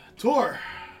me. Tor.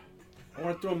 I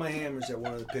want to throw my hammers at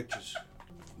one of the pictures.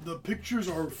 The pictures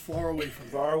are far away from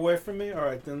you. Far away from me?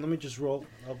 Alright, then let me just roll.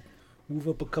 I'll move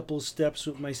up a couple of steps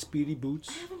with my speedy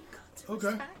boots.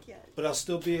 Okay. But I'll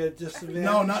still be at disadvantage?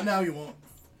 No, not now. You won't.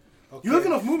 Okay. You have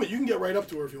enough movement. You can get right up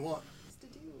to her if you want.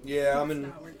 Yeah,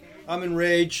 I'm in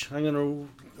rage. I'm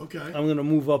gonna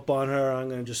move up on her. I'm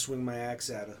gonna just swing my axe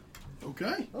at her.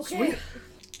 Okay. Okay. Swing it.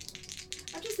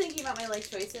 I'm just thinking about my life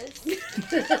choices.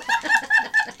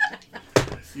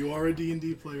 You are a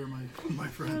D&D player, my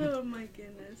friend. Oh my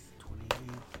goodness.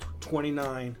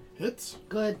 29. Hits.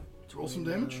 Good. Let's roll some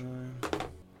damage.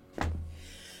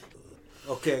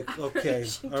 Okay. All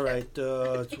right.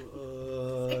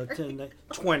 10,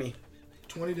 20.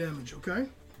 20 damage. Okay.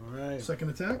 All right. Second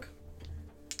attack.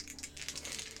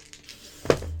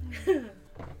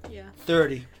 Yeah.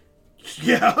 30.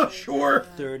 Yeah, sure.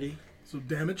 30. So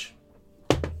damage.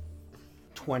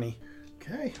 20.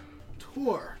 Okay.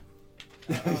 Tor.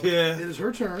 Yeah. It is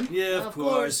her turn. Yeah, of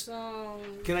course.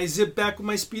 Can I zip back with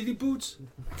my speedy boots?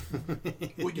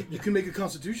 Well, you can make a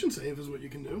Constitution save, is what you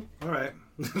can do. All right.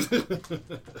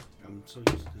 I'm so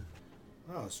used to.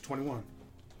 Oh, it's 21.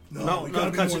 No, you gotta be more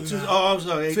than Constitution. that. Oh, I'm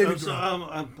sorry. Saving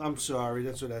I'm sorry.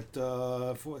 That's what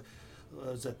that.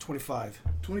 Is that 25?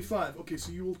 25. Okay,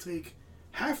 so you will take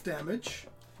half damage.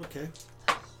 Okay.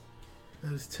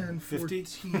 That is 10, 50?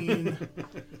 14,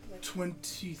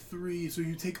 23. So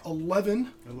you take 11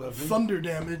 thunder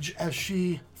damage as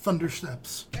she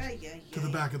thundersteps to the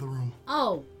back of the room.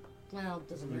 Oh, well, it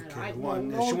doesn't matter. Okay, I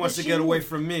one. won't She roll wants the to get away shield.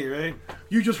 from me, right?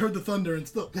 You just heard the thunder and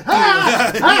still. You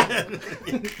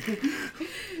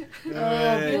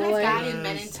know boy. that guy in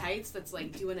Men in Tights that's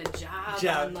like doing a job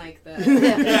on like the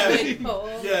wind pole.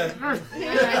 Yeah.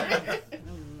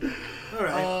 All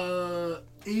right.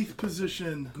 8th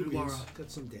position, Good Laura. beans.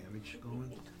 Got some damage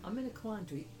going. I'm in a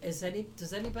quandary. Does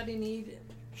anybody need?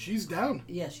 She's down.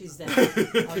 Yeah, she's down.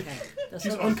 Okay. That's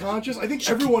She's okay. unconscious. I think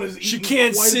everyone is. She eating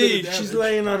can't quite a bit see. of damage. She's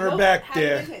laying on her Oh, back have a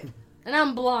there. good hit. And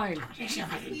I'm blind. Please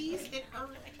hit her.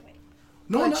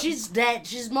 No, But no. she's dead.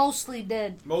 She's mostly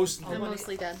dead. Most. I'm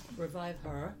mostly dead. Revive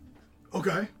her.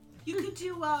 Okay. You could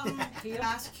do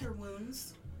mask cure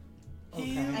wounds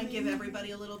Okay. and give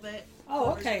everybody a little bit.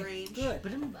 Oh, closer okay. range. Good.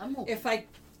 But I'm okay. If I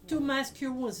do mass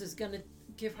cure wounds, is gonna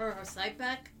give her sight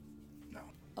back? No.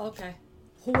 Okay.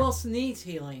 Who else needs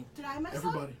healing? Did I mess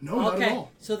Everybody. No, not at Okay.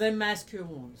 all. So then mass cure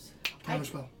wounds.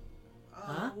 Counterspell. up?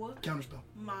 Huh? Oh Counterspell.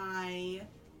 my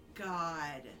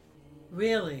god.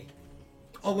 Really?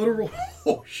 A literal.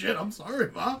 Oh shit! I'm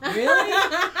sorry, Ma. Really?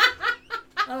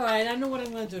 All right. I know what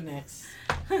I'm gonna do next.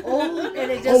 Oh,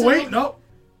 and it Oh doesn't wait, look- no.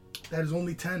 That is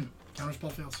only 10.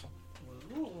 Counterspell fails.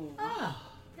 Ah,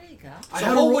 there you go. I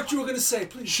So know her- what you were gonna say,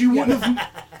 please. She wouldn't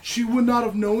have. She would not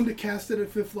have known to cast it at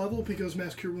 5th level because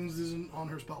Mass Cure Wounds isn't on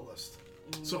her spell list.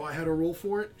 So I had her roll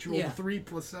for it. She rolled Yeah. a 3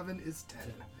 plus 7 is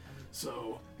 10.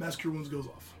 So Mass Cure Wounds goes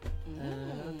off.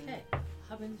 Okay.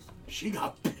 How many? She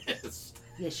got pissed.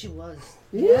 Yeah, she was.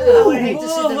 Yeah. I would hate to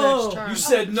see the Whoa. next turn. You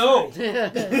said no. Yeah.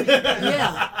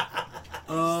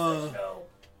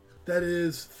 That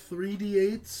is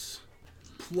 3d8s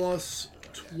plus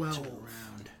 12.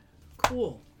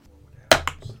 Cool.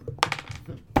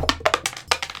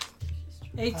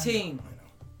 18.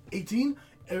 18.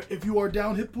 If you are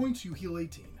down hit points, you heal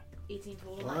 18. 18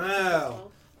 total.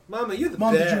 Wow. Mama, you're the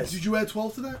Mom, best. did you add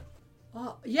 12 to that?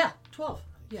 Oh, yeah, 12.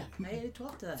 Yeah, I added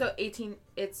 12 to that. So 18.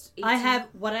 It's 18. I have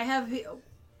what I have here.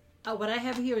 What I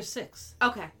have here is 6.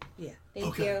 Okay. Yeah. Thank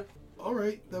Okay. you. All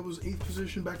right, that was 8th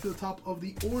position. Back to the top of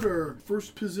the order.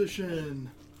 First position,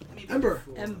 Ember.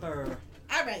 Ember.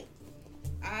 All right.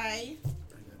 I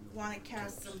want to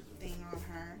cast something on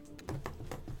her.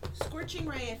 Scorching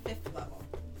Ray at 5th level.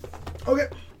 Okay,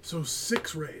 so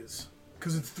 6 rays,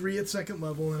 because it's 3 at 2nd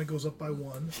level and it goes up by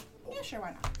 1. Yeah, sure,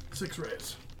 why not? 6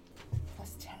 rays.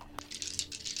 Plus 10.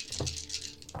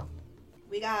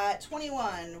 We got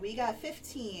 21. We got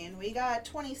 15. We got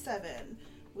 27.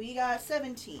 We got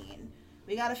 17.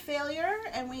 We got a failure,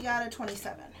 and we got a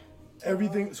 27.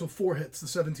 Everything, so 4 hits. The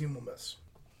 17 will miss.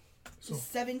 So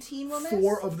 17 will miss?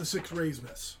 4 of the 6 rays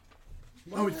miss.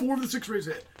 Oh, wait, 4 of the 6 rays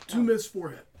hit. 2 miss, 4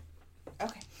 hit.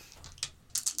 Okay.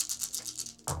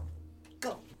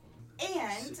 Go.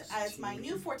 And as my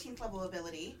new 14th level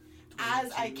ability,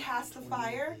 as I cast the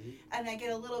fire and I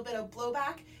get a little bit of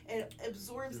blowback, it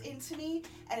absorbs into me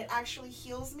and it actually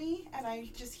heals me, and I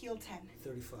just heal 10.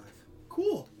 35.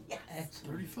 Cool. Yes.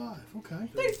 Excellent. 35, okay.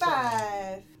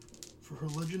 35. For her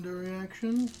legendary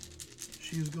action,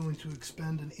 she is going to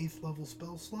expend an 8th level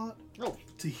spell slot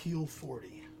to heal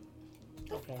 40.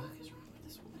 Okay.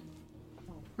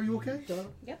 Are you okay?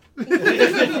 Yep.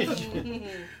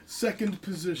 Second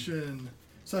position,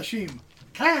 Sashim.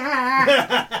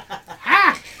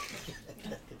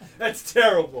 That's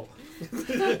terrible.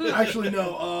 Actually,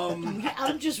 no.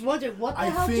 I'm just wondering what the I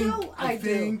hell think. do I do?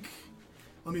 think.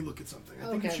 Let me look at something. I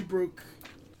think if Okay. she broke.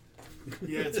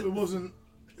 Yeah, it wasn't.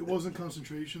 It wasn't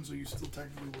concentration, so you still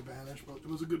technically were banished. But it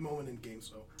was a good moment in game,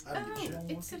 so I don't give a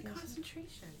shit. It said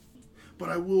concentration. But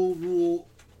I will rule.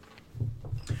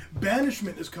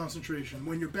 Banishment is concentration.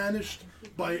 When you're banished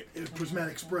by a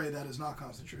prismatic spray, that is not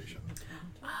concentration.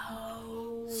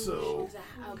 Oh. So-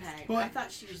 Okay. But I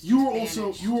thought she was. You were just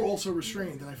also banished.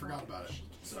 restrained, and I forgot about it.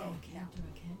 So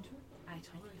I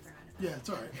totally forgot about yeah, it's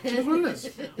all right. It's what it is.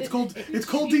 It's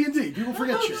called D&D. People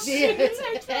forget shit.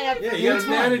 Yeah, you gotta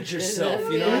manage yourself,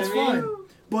 you know It's what I mean? fine.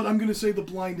 But I'm gonna say the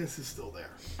blindness is still there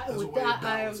as a way of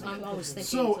balancing I'm it. always thinking.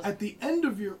 So at the end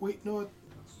of your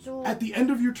at the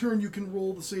end of your turn, you can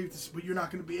roll the save, but you're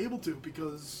not going to be able to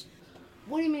because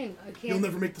what do you mean? I can't. you'll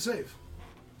never make the save.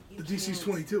 The DC's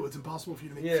 22. It's impossible for you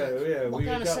to make the Yeah, save. yeah. What We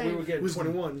kind of got we save? were getting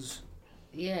Wisdom. 21s.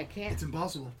 Yeah, I can't. It's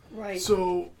impossible. Right.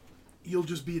 So you'll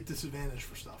just be at disadvantage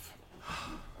for stuff.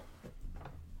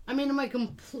 I mean, am I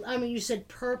I mean, you said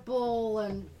purple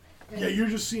and. Yeah, you're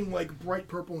just seeing like bright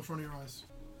purple in front of your eyes.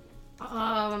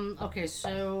 Okay,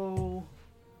 so.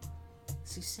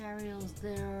 See, Sariel's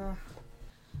there.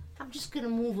 I'm just gonna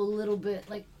move a little bit,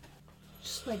 like.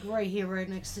 Just like right here, right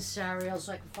next to Sariel,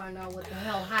 so I can find out what the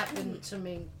hell happened to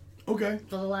me Okay.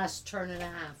 for the last turn and a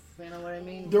half. You know what I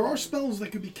mean? There are spells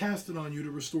that could be casted on you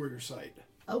to restore your sight.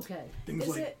 Okay. Things Is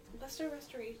like it lesser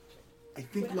restoration? I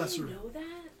think Would lesser. I know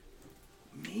that?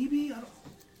 Maybe I don't.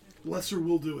 Lesser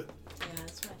will do it. Yeah,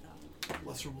 that's what I thought.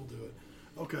 Lesser will do it.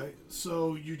 Okay,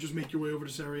 so you just make your way over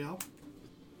to Sariel.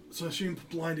 So she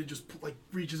blinded just like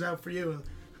reaches out for you. And,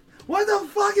 what the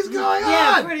fuck is going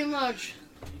Yeah, on? pretty much.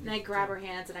 And I grab her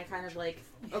hands and I kind of like,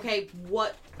 okay,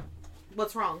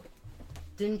 what's wrong?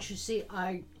 Didn't you see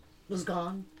I was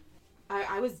gone?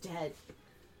 I was dead.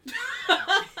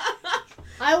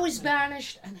 I was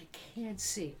banished and I can't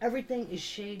see. Everything is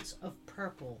shades of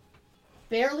purple.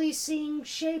 Barely seeing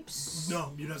shapes.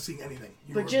 No, you're not seeing anything.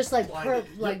 You But are just like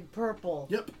blinded. like purple.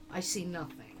 Yep. I see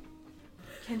nothing.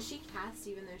 Can she cast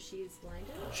even though she's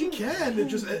blinded? She can. It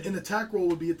just an attack roll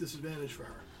would be at disadvantage for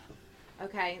her.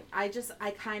 Okay, I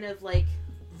kind of like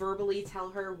verbally tell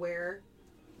her where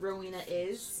Rowena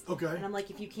is. Okay. And I'm like,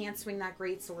 if you can't swing that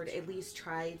greatsword, at least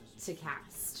try to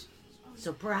cast.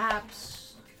 So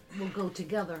perhaps we'll go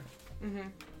together. Mm-hmm.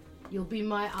 You'll be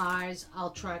my eyes.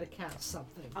 I'll try to cast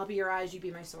something. I'll be your eyes, you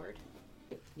be my sword.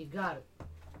 You got it.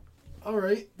 All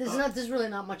right. There's really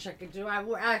not much I could do.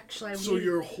 So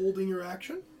you're holding your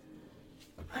action?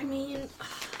 I mean,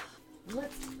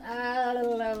 let's.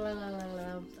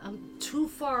 I'm too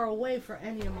far away for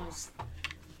any of my.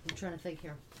 I'm trying to think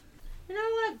here. You know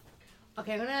what?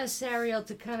 Okay, I'm gonna ask Sariel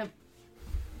to kind of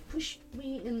push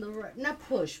me in the right. Not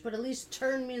push, but at least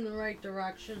turn me in the right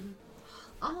direction.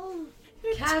 I'll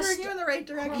cast you in the right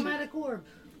direction. chromatic orb.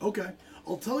 Okay.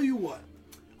 I'll tell you what.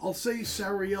 I'll say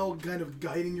Sariel kind of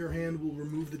guiding your hand will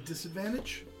remove the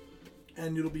disadvantage,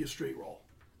 and it'll be a straight roll.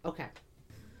 Okay.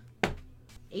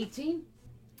 18?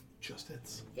 Just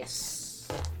hits. Yes.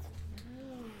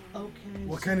 Okay.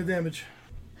 What kind of damage?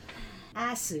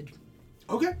 Acid.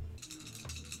 Okay.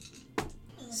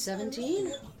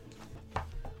 17?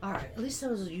 Alright, at least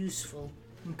that was useful.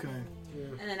 Okay.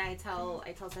 And then I tell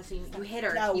Cecily, you hit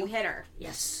her. No. You hit her.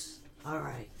 Yes.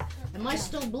 Alright. Am I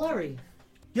still blurry?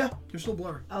 Yeah, you're still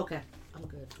blurry. Okay. I'm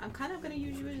good. I'm kind of gonna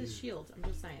use you as a shield. I'm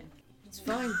just saying. It's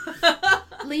fine.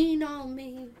 Lean on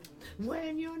me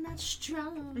when you're not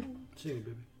strong. Sing it,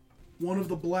 baby. One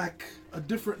of a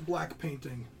different black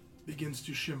painting begins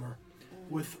to shimmer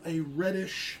with a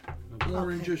reddish,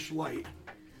 orangish light.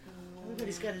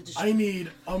 Everybody's got to I need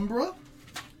Umbra,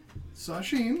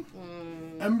 Sashim,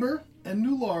 Ember, and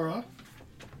Nulara.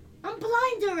 I'm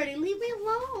blind already. Leave me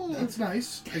alone. That's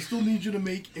nice. I still need you to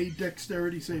make a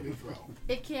dexterity saving throw.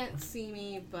 It can't see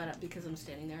me, but because I'm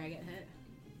standing there, I get hit.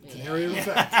 It's an area of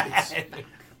effect.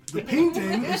 The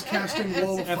painting is casting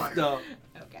Wall of Effed Fire. up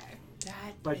Okay.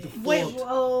 by default. Wait,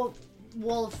 oh,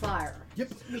 wall of fire.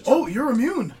 Yep. Oh, you're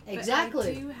immune.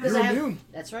 Exactly. do have- 'Cause You're I have- immune.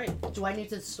 That's right. Do I need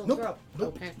to still Nope. throw?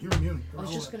 Nope. Okay. You're immune. I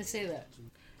was just going to say that.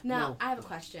 Now, No. I have a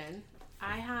question.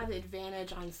 I have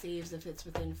advantage on saves if it's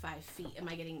within 5 feet. Am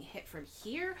I getting hit from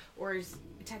here, or is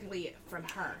it technically from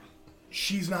her?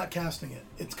 She's not casting it.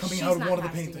 It's coming She's out of not one of the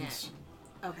casting paintings.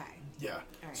 Okay. Yeah.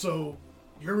 Alright. So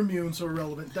you're immune, so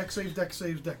irrelevant. Dex save, dex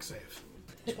save, dex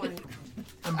save. 20.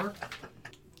 Ember,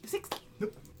 16.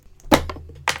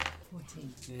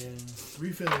 14. Yeah.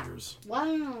 3 failures.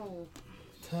 Wow.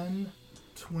 10,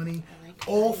 20. I like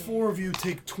All that. 4 of you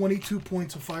take 22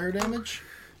 points of fire damage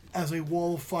as a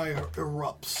wall of fire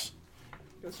erupts.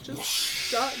 It's just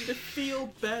starting to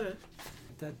feel better.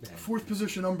 Not that bad. 4th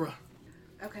position, Umbra.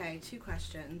 Okay, 2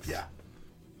 questions. Yeah.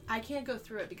 I can't go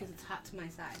through it because it's hot to my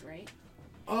side, right?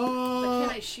 But can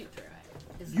I shoot through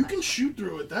it? Is the You can question. shoot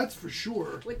through it, that's for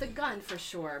sure. With the gun, for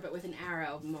sure, but with an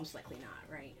arrow, most likely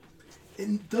not, right?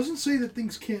 It doesn't say that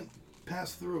things can't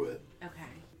pass through it. Okay.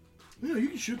 You know, you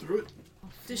can shoot through it.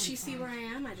 Does she see where I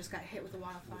am? I just got hit with a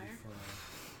wildfire.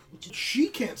 She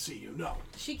can't see you, no.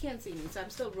 She can't see me, so I'm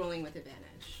still rolling with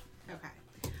advantage.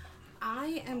 Okay.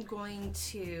 I am going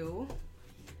to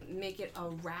make it a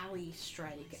rally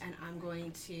strike, and I'm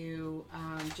going to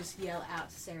just yell out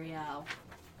to Sariel,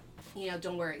 you know,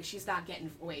 don't worry, she's not getting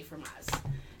away from us.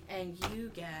 And you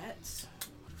get...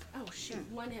 Oh, shoot.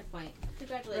 1 hit point.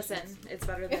 Congratulations. Listen, it's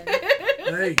better than.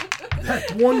 Hey, that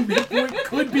 1 hit point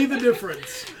could be the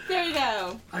difference. There you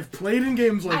go. I've played in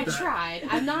games like I that. tried.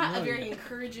 I'm not a very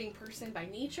encouraging person by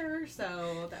nature,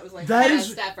 so that was like That my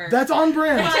is best effort. that's on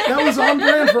brand. That was on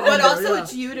brand for But Umbra, also, yeah.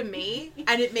 it's you to me,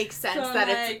 and it makes sense So, that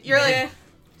like, it's. You're yeah. like,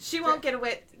 she won't get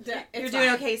away. D- You're it's doing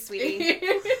fine. okay, sweetie.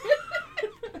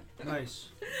 Nice.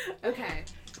 Okay.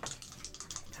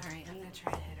 Alright, I'm gonna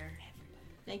try to hit her.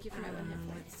 Thank you for my 1 hit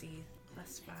point. Let's see.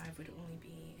 +5 would only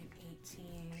be an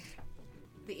 18.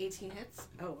 The 18 hits?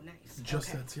 Oh, nice. Just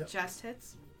okay. hits, yep. Just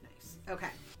hits? Nice. Okay.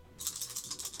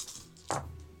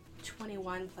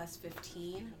 21 plus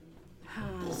 15.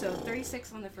 So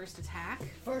 36 on the first attack.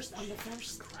 First on the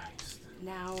first. Christ.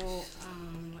 Now, let's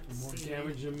More see.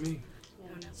 damage than me. No,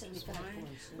 no, 75 one.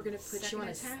 points. We're gonna put Second you on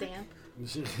a attack? stamp.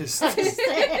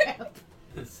 Stamp.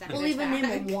 Second We'll even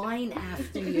attack. name a wine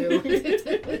after you.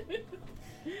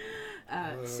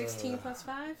 16 plus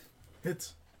 5.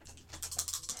 Hits.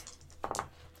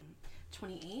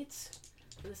 28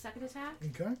 for the second attack.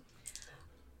 Okay.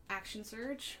 Action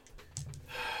surge.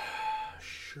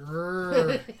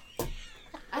 Sure.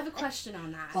 I have a question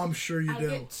on that. I'm sure you I do.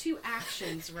 get 2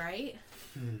 actions, right?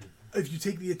 If you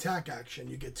take the attack action,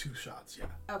 you get 2 shots, yeah.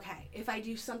 Okay. If I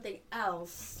do something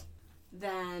else,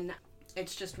 then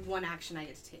it's just 1 action I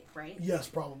get to take, right? Yes,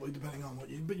 probably, depending on what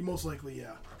you... But you most likely,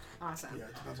 yeah. Awesome. Yeah,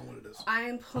 it depends on what it is. I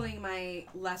am pulling my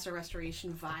lesser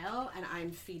restoration vial and I'm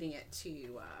feeding it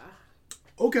to.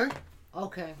 Okay.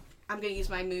 Okay. I'm going to use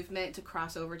my movement to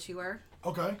cross over to her,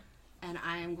 Okay. and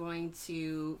I am going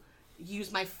to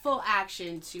use my full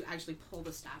action to actually pull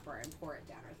the stopper and pour it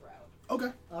down her throat.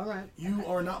 Okay. All right. You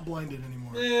are not blinded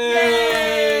anymore.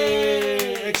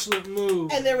 Yay! Excellent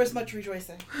move. And there was much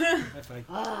rejoicing. High five.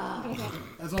 Ah.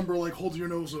 As Umber, like, holds your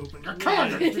nose open. Come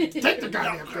on, take the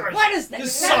goddamn thing. What is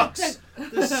This that? sucks.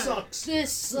 This sucks.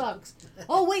 This sucks.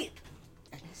 Oh wait.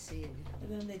 Let's see.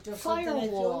 And then they just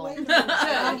Firewall.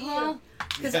 Uh-huh.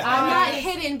 Because Yeah. I'm not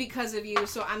hidden because of you,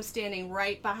 so I'm standing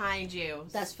right behind you.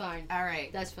 That's fine. All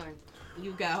right. That's fine.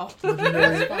 You go.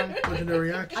 Legendary, Fine.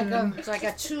 legendary I action. got, so I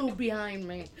got 2 behind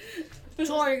me.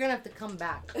 Tor, you're gonna have to come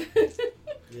back.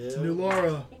 Yeah. New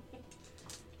Laura.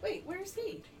 Wait, where's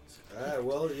he?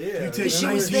 Well, yeah. You take She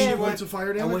 19 was there. points of fire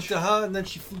I went damage. to her, and then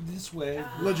she flew this way.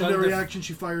 Legendary Thunder. action,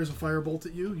 she fires a firebolt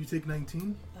at you. You take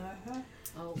 19.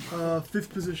 Oh. 5th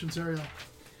position, Saria.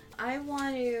 I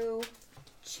want to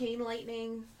chain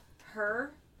lightning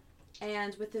her,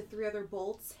 and with the 3 other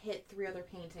bolts, hit 3 other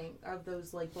painting of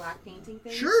those like black painting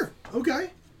things. Sure. Okay.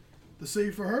 The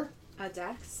save for her.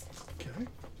 Dex. Okay.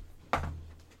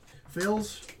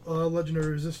 Fails.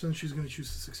 Legendary resistance. She's going to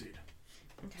choose to succeed.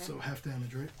 Okay. So half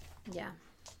damage, right? Yeah.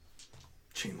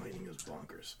 Chain lightning is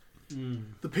bonkers. Mm.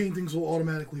 The paintings will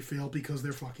automatically fail because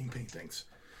they're fucking paintings.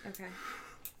 Okay.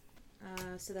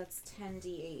 So that's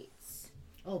 10d8.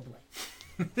 Oh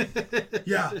boy.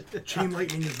 Yeah. Chain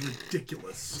lightning is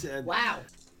ridiculous. Wow.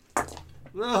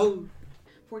 Whoa.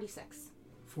 46.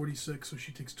 46, so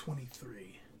she takes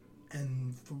 23.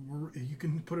 And you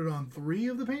can put it on 3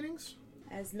 of the paintings?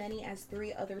 As many as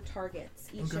 3 other targets,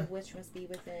 each Okay. of which must be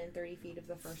within 30 feet of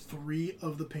the first. 3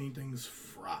 of the paintings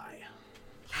fry.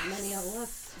 How many are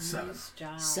left? 7. Nice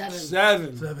job.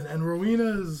 7. 7. And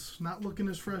Rowena is not looking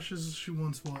as fresh as she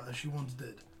once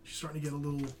did. She's starting to get a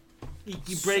little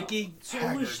Eeky breaky.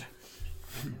 haggard.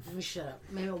 Let me shut up.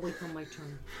 Maybe I'll wait till my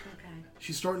turn. Okay.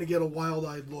 She's starting to get a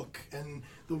wild-eyed look, and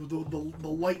the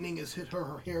lightning has hit her.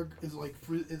 Her hair is like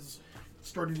is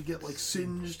starting to get like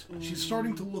singed. She's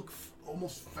starting to look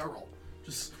almost feral,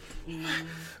 just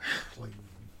like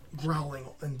growling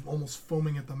and almost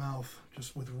foaming at the mouth,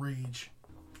 just with rage.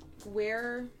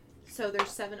 Where? So there's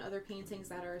 7 other paintings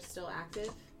that are still active.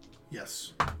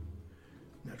 Yes.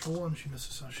 Natural 1. She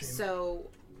misses how shame. So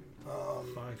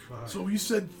 5. So you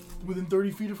said within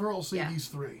 30 feet of her. I'll say Yeah. these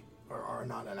 3 are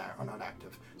not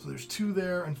active. So there's 2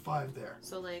 there and 5 there.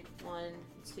 So like 1,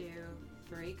 2,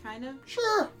 3, kind of.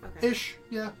 Sure. Okay. Ish.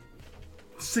 Yeah.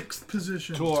 6th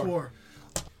position. Tor.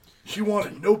 She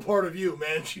wanted no part of you,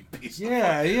 man. She pieced.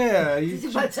 Yeah, yeah.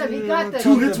 By the time you got there.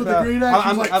 2 hits with the great axe.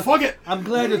 She's like, fuck it. I'm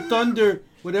glad the thunder,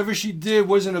 whatever she did,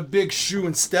 wasn't a big shoe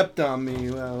and stepped on me.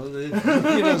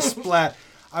 Well, splat.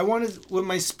 I wanted, with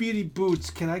my speedy boots,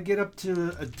 can I get up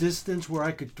to a distance where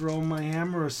I could throw my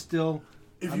hammer or still?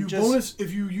 If I'm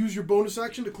if you use your bonus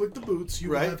action to click the boots,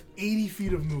 you Right. have 80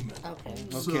 feet of movement. Okay.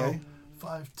 So, Okay.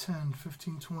 5, 10,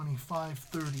 15, 20, 5,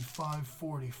 30, 5,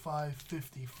 40, 5,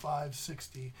 50, 5,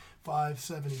 60, 5,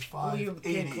 75, Oh, you're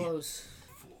getting 80. close.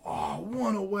 Oh,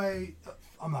 1 away.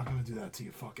 I'm not going to do that to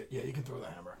you. Fuck it. Yeah, you can throw the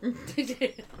hammer.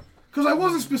 Because I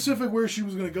wasn't specific where she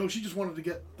was going to go. She just wanted to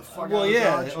get the fuck out Well, of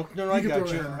yeah. Dodge. Oh, no, I can got throw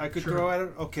the you. hammer. I could Sure. throw at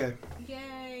it? Okay.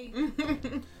 Yay.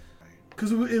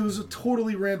 Because it was a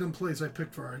totally random place I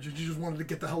picked for her. She just wanted to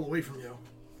get the hell away from you.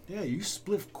 Yeah, you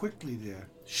spliffed quickly there.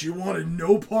 She wanted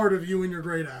no part of you and your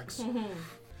great axe.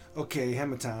 Okay,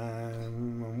 hammer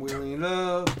time. I'm wheeling it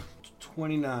up.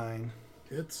 29.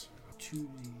 Hits.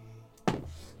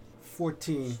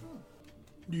 14.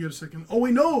 You get a second. Oh,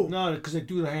 wait, no! No, because I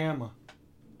do the hammer.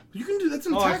 You can do that's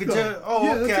an Oh, I attack, could though. do. Yeah, Oh,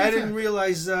 that's okay. an I attack. didn't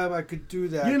realize I could do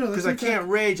that. Yeah, no, that's because I an can't attack.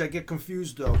 rage. I get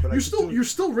confused though. But You're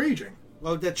still raging.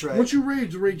 Oh, that's right. Once you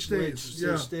rage, the rage Rage stays.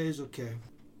 still Yeah. stays. Okay.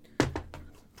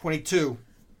 22.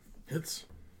 Hits.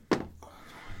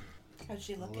 How's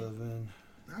she looking? 11.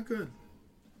 Not good.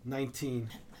 19.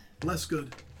 Less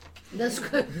good. That's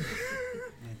good.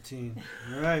 19.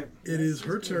 All right. It is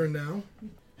her turn now.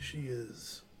 She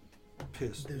is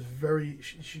Pissed. very.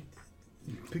 She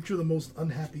picture the most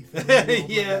unhappy thing in the world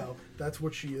Yeah. right now. That's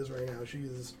what she is right now. She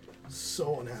is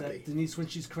so Is unhappy. that Denise when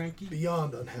she's cranky?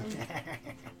 Beyond unhappy.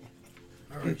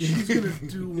 All right, she's gonna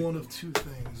do one of two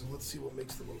things. Let's see what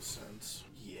makes the most sense.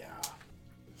 Yeah.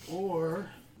 Or.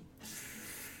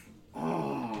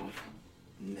 Oh.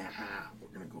 Nah. We're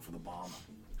gonna go for the bomb.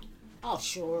 Oh,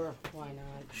 sure. Why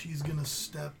not? She's gonna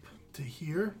step to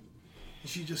here.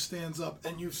 She just stands up,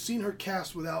 and you've seen her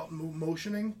cast without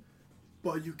motioning,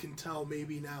 but you can tell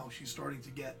maybe now she's starting to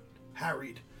get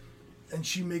harried. And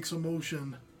she makes a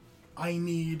motion. I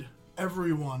need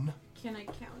everyone. Can I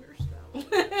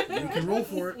counterspell? You can roll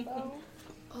for it.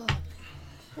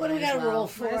 What do we got to roll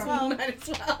for? Might as well. Might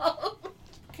as well.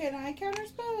 Can I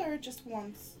counterspell or just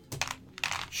once?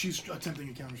 She's attempting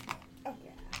a counterspell. Oh,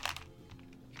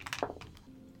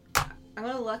 I'm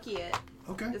gonna lucky it.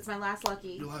 Okay. It's my last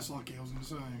lucky. Your last lucky, I was gonna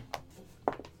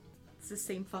say. It's the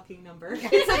same fucking number.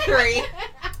 It's a 3.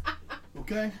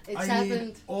 Okay. It's I happened.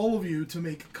 need all of you to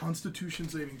make Constitution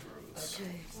saving throws.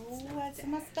 Okay. Oh, that's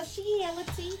my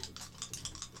speciality.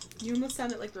 You almost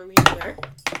sounded like Rowena there.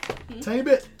 Tiny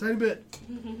bit.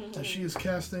 As she is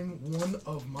casting one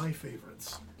of my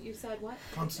favorites. You said what?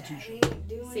 Constitution. Ain't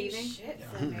doing Saving? shit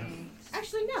for me.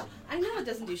 Actually, no. I know it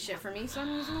doesn't do shit for me, so I'm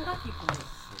using a lucky point.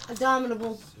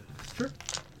 Abominable. Sure.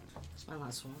 That's my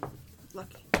last one.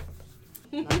 Lucky.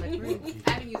 Not that great.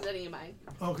 I haven't used any of mine.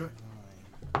 Okay.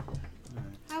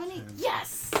 How many?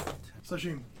 Yes!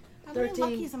 Sashim. How many 13.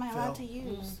 luckies am I allowed to Fail.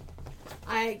 use?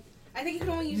 I think you can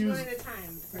only use Use- one at a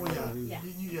time. Well, yeah.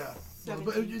 Yeah. Well,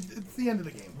 but it's the end of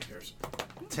the game. Who cares?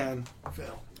 10.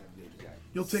 Fail.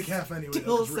 You'll take half anyway.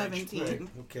 Still that was rage. 17.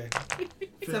 Okay.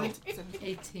 Fail.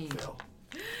 18. Fail.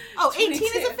 Oh, 18 is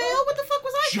a fail? What the fuck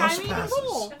was I Just trying to passes.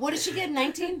 roll? What did she get?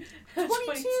 19?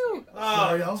 22.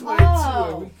 Mario?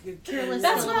 Oh. Careless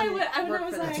That's still why in I work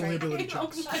was for like, That's only ability I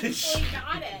checks. actually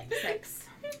got it. 6.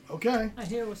 Okay. I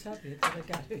hear what's happening, but I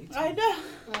got it. I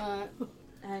know.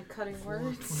 And cutting 4,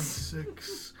 words.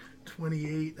 26,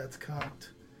 28. That's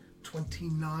cocked.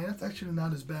 29. That's actually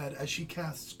not as bad as she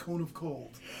casts Cone of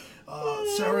Cold.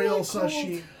 Sariel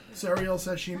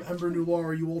Sashim, Ember,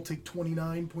 Nulara, you all take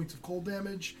 29 points of cold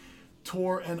damage.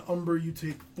 Tor and Umber, you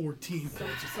take 14 points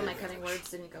of So cold my cutting damage.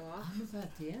 words didn't go off. I'm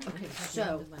about the end. Okay, I'm at the so,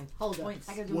 end of my hold up. points.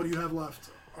 I gotta What do you have left?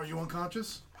 Are you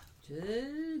unconscious?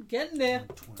 Getting there.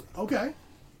 Okay.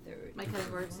 My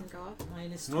cutting words didn't go off.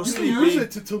 Minus No 20. You can use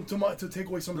it to take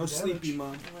away some No of the damage. sleepy,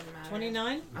 Mom. It wouldn't matter.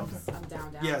 29? I'm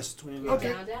down. Yes, 29.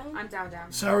 Okay. Down. I'm down.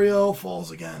 Sariel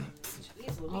falls again.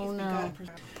 Jeez Louise, Oh, we no.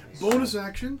 gotta Bonus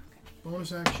action.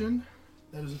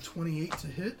 That is a 28 to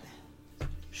hit.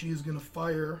 She is going to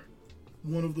fire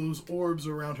one of those orbs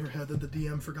around her head that the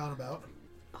DM forgot about.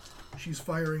 She's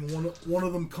firing one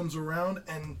of them comes around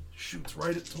and shoots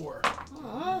right at Tor.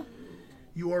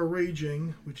 You are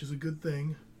raging, which is a good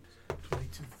thing.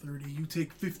 22, 30. You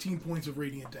take 15 points of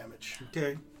radiant damage.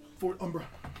 Okay. For Umbra.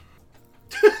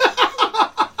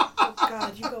 Oh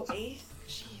God, you go 8th?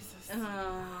 Jesus.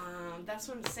 That's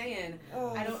what I'm saying.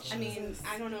 Oh, I don't Jesus.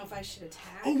 know if I should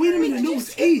attack. Oh, wait a her. minute. No,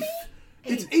 it's 8th.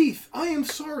 It's 8th. I am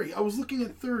sorry. I was looking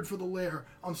at 3rd for the lair.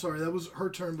 I'm sorry. That was her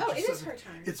turn. but Oh, you it is said her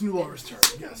turn. It's Nulara's turn.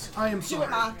 Yes. I am Do sorry. it,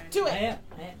 Ma. Do I it.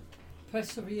 am.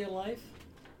 Persevere life.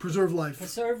 Preserve life.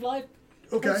 Preserve life.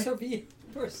 Okay.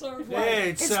 Preserve life. Hey,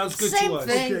 it sounds good same to us.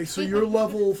 thing. Okay, so you're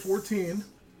level 14.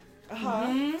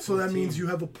 Uh-huh. So that means you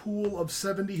have a pool of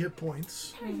 70 hit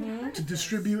points to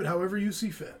distribute however you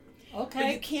see fit. But you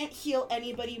Okay. can't heal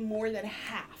anybody more than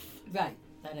half. Right.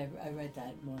 That I read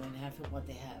that more than half of what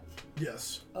they have.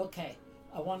 Yes. Okay.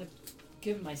 I want to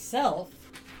give myself.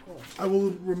 I will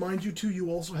remind you too, you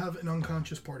also have an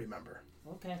unconscious party member.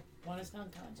 Okay. One is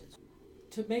unconscious.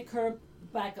 To make her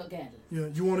back again. Yeah,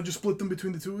 you want to just split them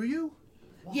between the two of you?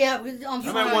 Yeah, I'm I'm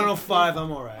fine. at 105.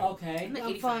 I'm all right. Okay. I'm at I'm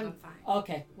 85. fine. I'm fine.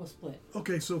 Okay. We'll split.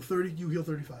 Okay, so 30, you heal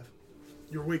 35.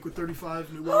 You're awake with 35,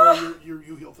 Nuara, you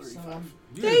heal So 35.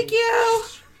 Thank you.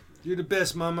 You're the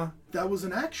best, Mama. That was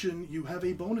an action, you have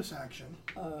a bonus action.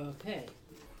 Okay.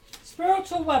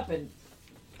 Spiritual weapon.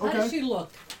 How Okay. does she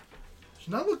look? She's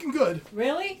not looking good.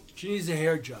 Really? She needs a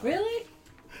hair job. Really?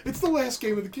 It's the last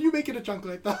game of the. Can you make it a chunk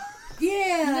like that?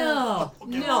 Yeah. No.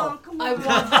 Okay. No. come I want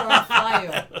her on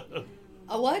fire.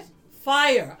 A what?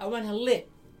 Fire. I want her lit.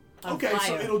 On Okay, so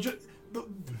fire. it'll just.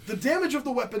 The damage of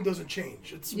the weapon doesn't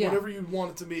change. It's Yeah. whatever you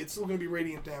want it to be. It's still going to be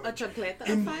radiant A damage. chocolate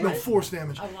No, force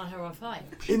damage. I want her on fire.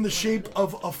 In the shape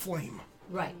of a flame.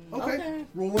 Right. Okay.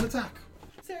 Roll an attack.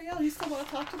 Sariel, you still want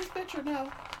to talk to this bitch or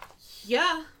no?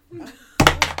 Yeah.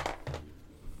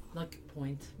 Lucky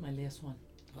point. My last one.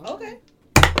 Okay.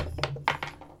 I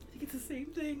think it's the same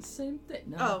thing. Same thing.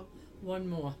 No. Oh. One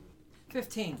more.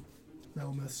 15.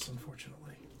 That'll miss,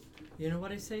 unfortunately. You know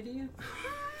what I say to you?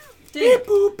 Think,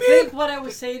 think what I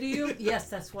would say to you? Yes,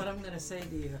 that's what I'm going to say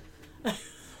to you.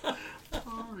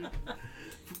 Alright.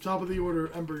 Top of the order,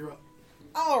 Ember, you're up.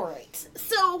 Alright.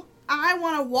 So, I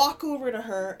want to walk over to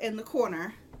her in the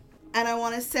corner, and I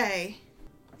want to say...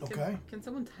 Okay. Can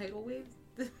someone tidal wave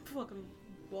the fucking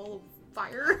wall of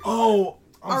fire? Oh,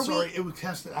 I'm Are sorry. It would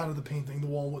cast it out of the painting. The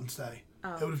wall wouldn't stay.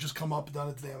 Oh. It would have just come up, done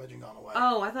its damage, and gone away.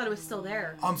 Oh, I thought it was still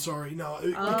there. I'm sorry. No,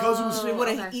 because it was... We would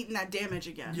have Okay. eaten that damage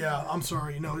again. Yeah, I'm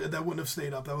sorry. No, that wouldn't have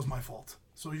stayed up. That was my fault.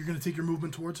 So you're going to take your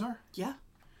movement towards her? Yeah.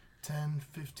 10,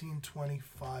 15,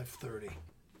 25, 30.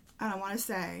 And I want to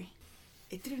say,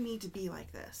 it didn't need to be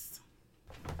like this.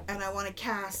 And I want to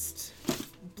cast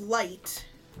Blight,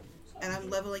 and I'm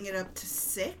leveling it up to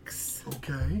 6.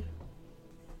 Okay.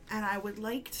 And I would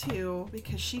like to,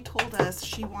 because she told us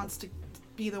she wants to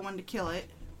be the one to kill it,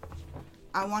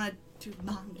 I want to do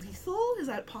non-lethal. Is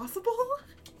that possible?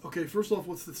 Okay, first off,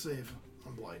 what's the save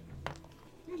on Blight?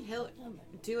 He'll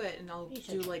do it, and I'll You do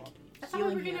said like I thought we were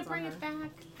healing gonna hands bring on it her.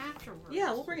 back afterwards.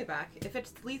 Yeah, we'll bring it back. If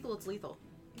it's lethal, it's lethal.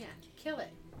 Yeah, kill it.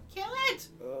 Kill it!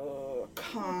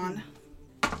 Con.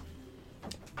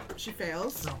 She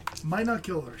fails. No, might not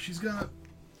kill her. She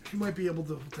might be able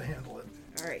to handle it.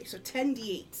 Alright, so 10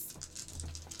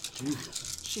 d8s.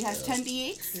 Jesus. She has 10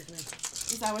 d8s?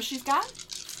 Is that what she's got?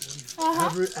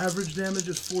 Average damage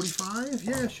is 45?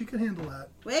 Yeah, she can handle that.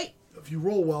 Wait. If you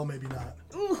roll well, maybe not.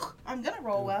 Ooh, I'm gonna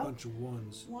roll A well. bunch of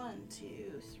ones. 1,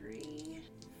 2, 3,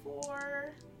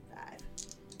 4,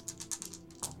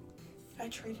 5. I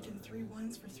traded in 3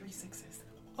 1s for 3 6s.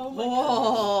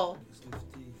 Oh,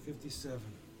 50, 57.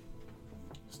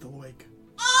 Still awake.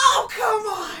 Oh, come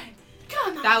on!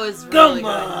 Come on! that was really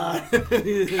Come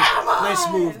good. on! Nice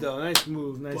move, though. Nice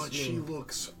move. Nice But move. she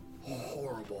looks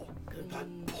horrible. That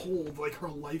pulled like her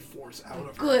life force out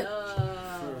of her. Good.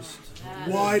 First.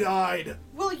 Wide-eyed,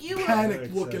 Will you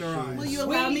panicked look in her will eyes. you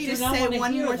allow We me to did not say wanna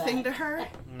one hear more that. thing to her?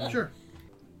 Sure.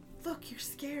 Look, you're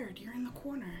scared. You're in the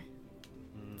corner.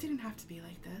 It didn't have to be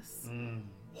like this.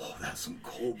 Oh, that's some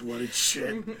cold-blooded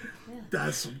shit.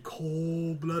 That's some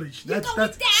cold-blooded shit. That's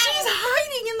She's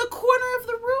hiding in the corner of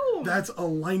the room. that's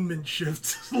alignment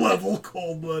shift level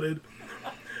cold-blooded.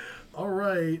 All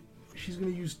right, she's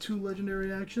gonna use 2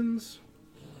 legendary actions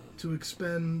to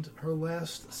expend her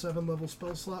last 7-level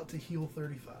spell slot to heal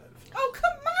 35. Oh,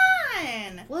 come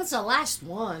on! Well, it's the last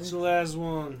one. It's the last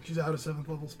one. She's out of 7th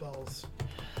level spells.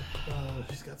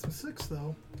 She's got some 6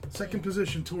 though. Second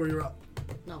position, Tor, you're up.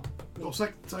 No. Oh,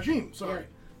 Sajim, sorry.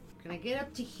 Can I get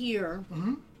up to here?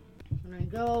 Mm-hmm. When I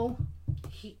go,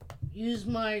 use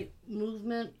my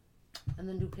movement, and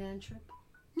then do cantrip?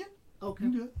 Yeah. Okay. You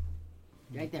can do it.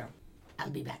 Right there. I'll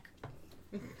be back.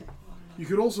 You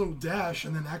could also dash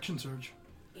and then action surge.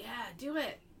 Yeah, do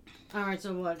it. All right.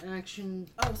 So what? Action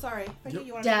Oh, sorry. I Yep. thought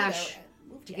you wanted Dash. to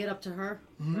move to get up to her.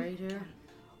 Mhm. Right here.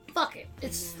 Fuck it.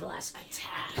 It's the last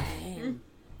attack.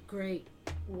 Great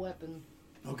weapon.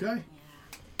 Okay.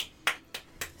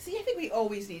 See, I think we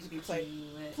always need to be playing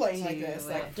like this.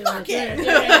 Like, Do fuck it.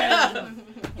 Yeah. Use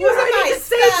my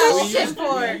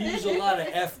spell. We used a lot of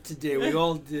F today. We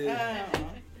all did.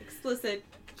 Explicit.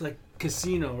 It's like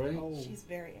casino, right? Oh, She's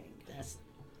very angry. that's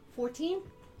 14.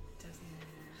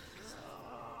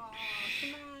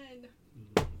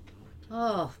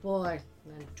 Oh boy.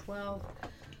 Then 12.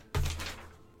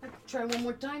 Try one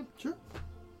more time. Sure.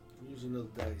 Use another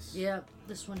dice. Yeah,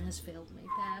 this one has failed me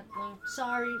bad. Well,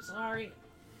 sorry.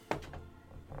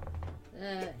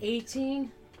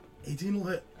 18. 18 will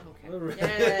hit. Okay. All right.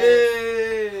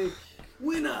 Yes.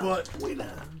 Winner. But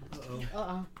Winner. Uh-oh.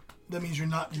 Uh-uh. that means you're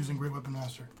not using Great Weapon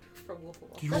Master. From Wolf of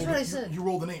Wall. You That's rolled what I you- said. You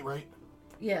rolled an 8, right?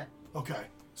 Yeah. Okay.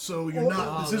 So you're Oh,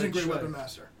 not. This isn't that's Great right. Weapon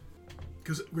Master.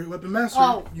 Because Great Weapon Master,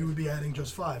 Oh. you would be adding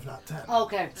just 5, not 10.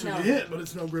 Okay. So No. you hit, but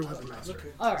it's no Great Weapon Master. Okay.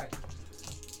 All right.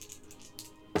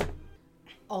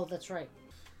 Oh, that's right.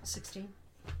 16.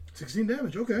 16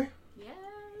 damage. Okay.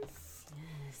 Yes.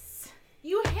 Yes.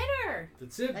 You hit her.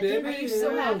 That's it, I did. baby. Are you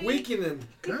so Yeah, happy? weakening.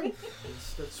 Okay.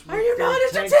 That's Are you not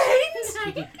tanks- entertained? That's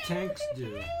what the tanks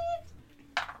do.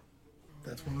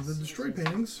 That's one of the destroy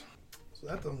paintings. So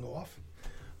that doesn't go off.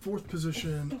 4th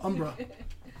position, Umbra.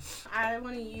 I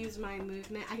want to use my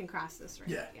movement. I can cross this, right?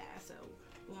 Yeah. Yeah, so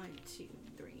 1, 2,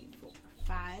 3, 4,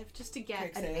 5. Just to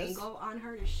get an Fixes. angle on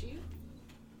her to shoot.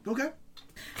 Okay.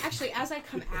 Actually, as I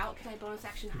come out, can I bonus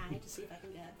action hide to see if I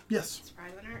can get Yes. a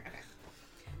surprise on her?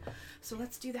 Okay. So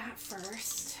let's do that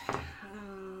first.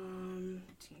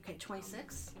 Okay,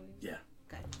 26. Yeah.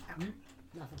 Good. Okay.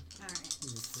 Nothing. All right.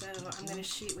 So I'm gonna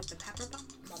shoot with the pepper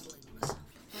box.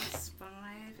 Plus 5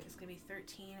 is gonna be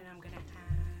 13, and I'm gonna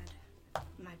add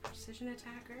my precision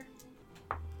attacker.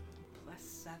 Plus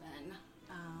 7,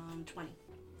 20.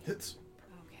 Hits.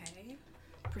 Okay.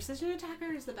 Precision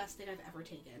attacker is the best thing I've ever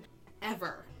taken.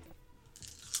 Ever.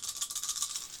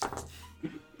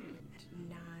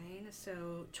 9,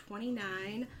 so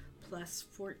 29 plus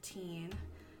 14,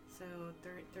 so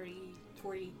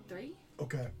 43?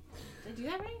 Okay. Did I do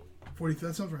that right? 40.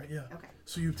 That sounds right. Yeah. Okay.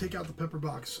 So you take out the pepper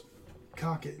box,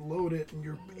 cock it, load it, and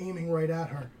you're aiming right at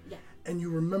her. Yeah. And you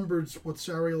remembered what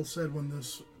Sariel said when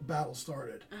this battle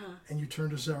started. Uh-huh. And you turn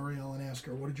to Sariel and ask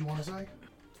her, "What did you want to say?"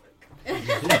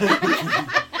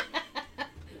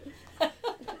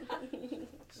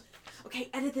 Okay,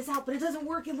 edit this out, but it doesn't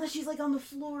work unless she's like on the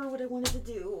floor. What I wanted to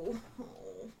do. Oh.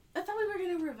 I thought we were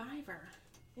gonna revive her.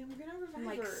 Yeah, we're gonna revive And,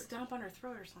 like, her. stomp on her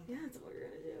throat or something. Yeah, that's what we're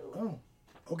gonna do.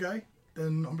 Oh. Okay.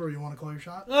 Then Umber, you want to call your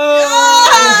shot? Yes!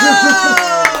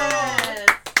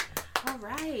 All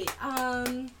right.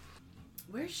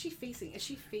 Where's she facing? Is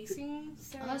she facing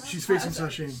Sarah? She's facing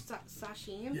Sashim.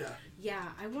 Sashim? Yeah. Yeah,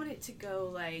 I want it to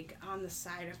go, like, on the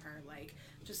side of her, like,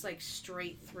 just, like,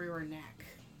 straight through her neck.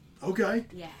 Okay.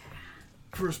 Yeah.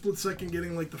 For a split second,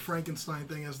 getting like the Frankenstein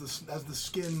thing as the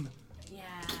skin Yeah.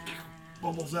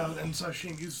 bubbles out, and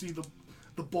Sashim, you see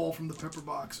the ball from the pepper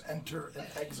box enter and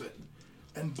exit,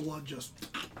 and blood just.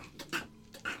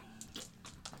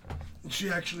 And she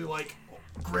actually like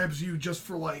grabs you just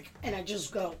for like And I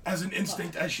just go, as an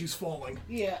instinct as she's falling.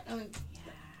 yeah,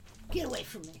 get away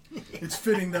from me. It's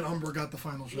fitting that Umber got the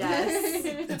final shot. Yes.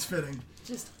 It's fitting.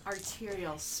 Just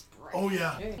arterial spray. Oh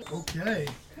yeah. Okay.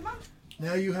 Come on.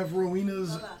 Now you have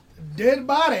Rowena's dead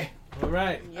body. All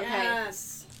right.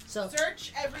 Yes. So,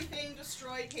 Search everything,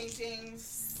 destroy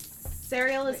paintings.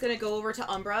 Sariel is gonna go over to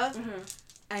Umbra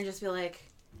and just be like,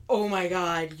 "Oh my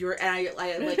God, you're!" And I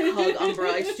like hug Umbra.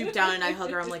 I stoop down and I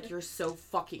hug her. I'm like, "You're so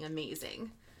fucking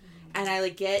amazing." And I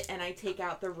like I take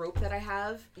out the rope that I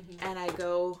have and I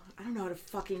go, "I don't know how to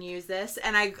fucking use this."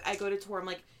 And I go to Tor. I'm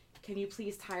like, "Can you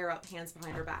please tie her up, hands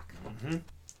behind her back?"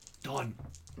 Done.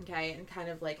 Okay, and kind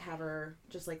of like have her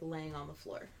just like laying on the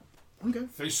floor, Okay.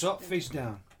 Face up, face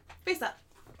down. face up.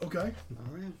 Okay.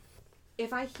 All right.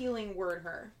 If I healing word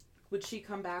her, would she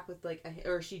come back with like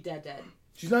or is she dead?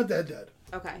 She's not dead.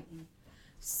 Okay.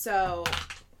 So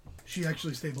She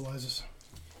actually stabilizes.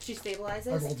 she I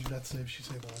stabilizes. rolled her death save. She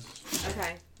stabilizes.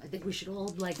 Okay. I think we should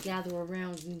all like gather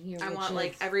around and hear. I what want she-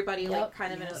 like everybody like Yep.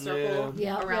 kind of in a circle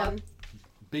Yeah. around.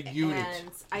 Big unit.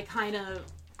 And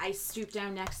I stoop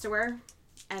down next to her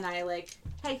and I like,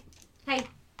 hey,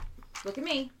 look at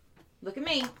me.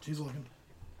 She's looking.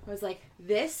 I was like,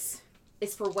 this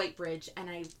is for Whitebridge, and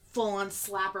I full on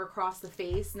slap her across the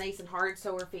face, nice and hard,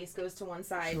 so her face goes to one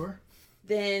side. Sure.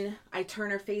 Then I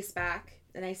turn her face back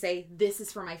and I say, this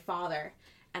is for my father,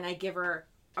 and I give her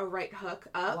a right hook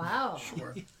up. Wow.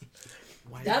 Sure.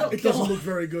 That'll It kill. doesn't look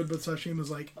very good, but Sashim was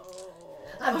like,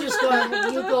 I'm just going.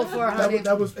 You go for her, honey.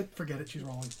 that was forget it. She's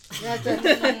rolling.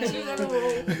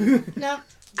 No.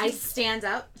 I stand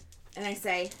up and I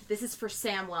say, this is for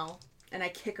Samwell, and I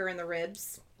kick her in the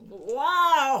ribs.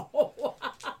 Wow.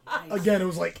 Again, it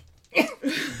was like.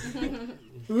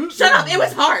 Shut up! It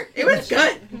was hard. It was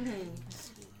good.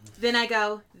 Then I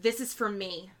go, this is for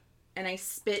me, and I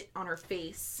spit on her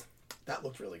face. That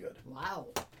looked really good. Wow.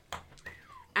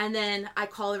 And then I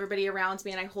call everybody around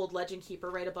me and I hold Legend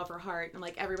Keeper right above her heart and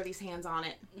like everybody's hands on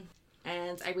it.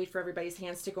 And I wait for everybody's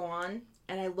hands to go on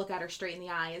and I look at her straight in the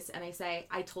eyes and I say,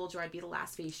 I told you I'd be the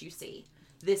last face you see.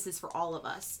 This is for all of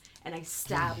us. And I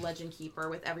stab Legend Keeper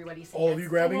with everybody's hands. All of you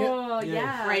grabbing it? Oh,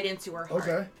 yeah. Right into her heart.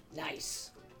 Okay.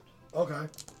 Nice. Okay.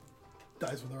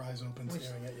 Dies with her eyes open,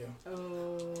 staring at you.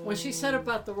 When she said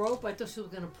about the rope, I thought she was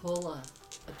gonna pull a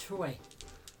Troy.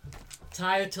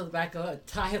 Tie her to the back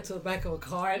of a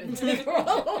car and take her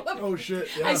all over. Oh shit!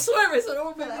 Yeah. I swear, I said,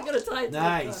 "Oh, maybe they're gonna tie it."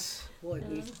 Nice. Boy,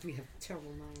 we have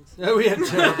terrible minds. We have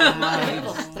terrible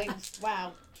Terrible minds. things.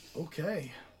 Wow.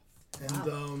 Okay.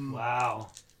 And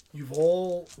Wow. you've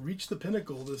all reached the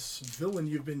pinnacle. This villain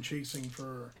you've been chasing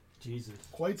for Jesus.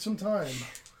 quite some time.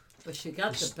 But she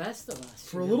got the best of us.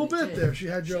 For a little She really bit did. there, she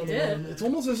had you on the did. run. It's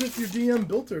almost as if your DM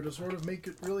built her to sort of make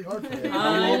it really hard for you.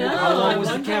 I know. How long I was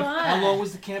the wonder why. How long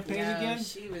was the campaign No, again?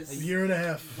 she was. A year and a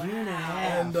half. A year and a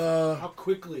half. And How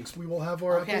quickly? we will have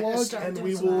our Okay, I can epilogue, start and doing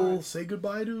we some will art. say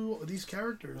goodbye to these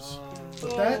characters.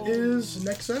 But that is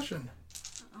next session.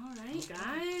 All right,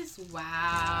 guys.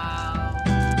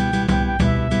 Wow.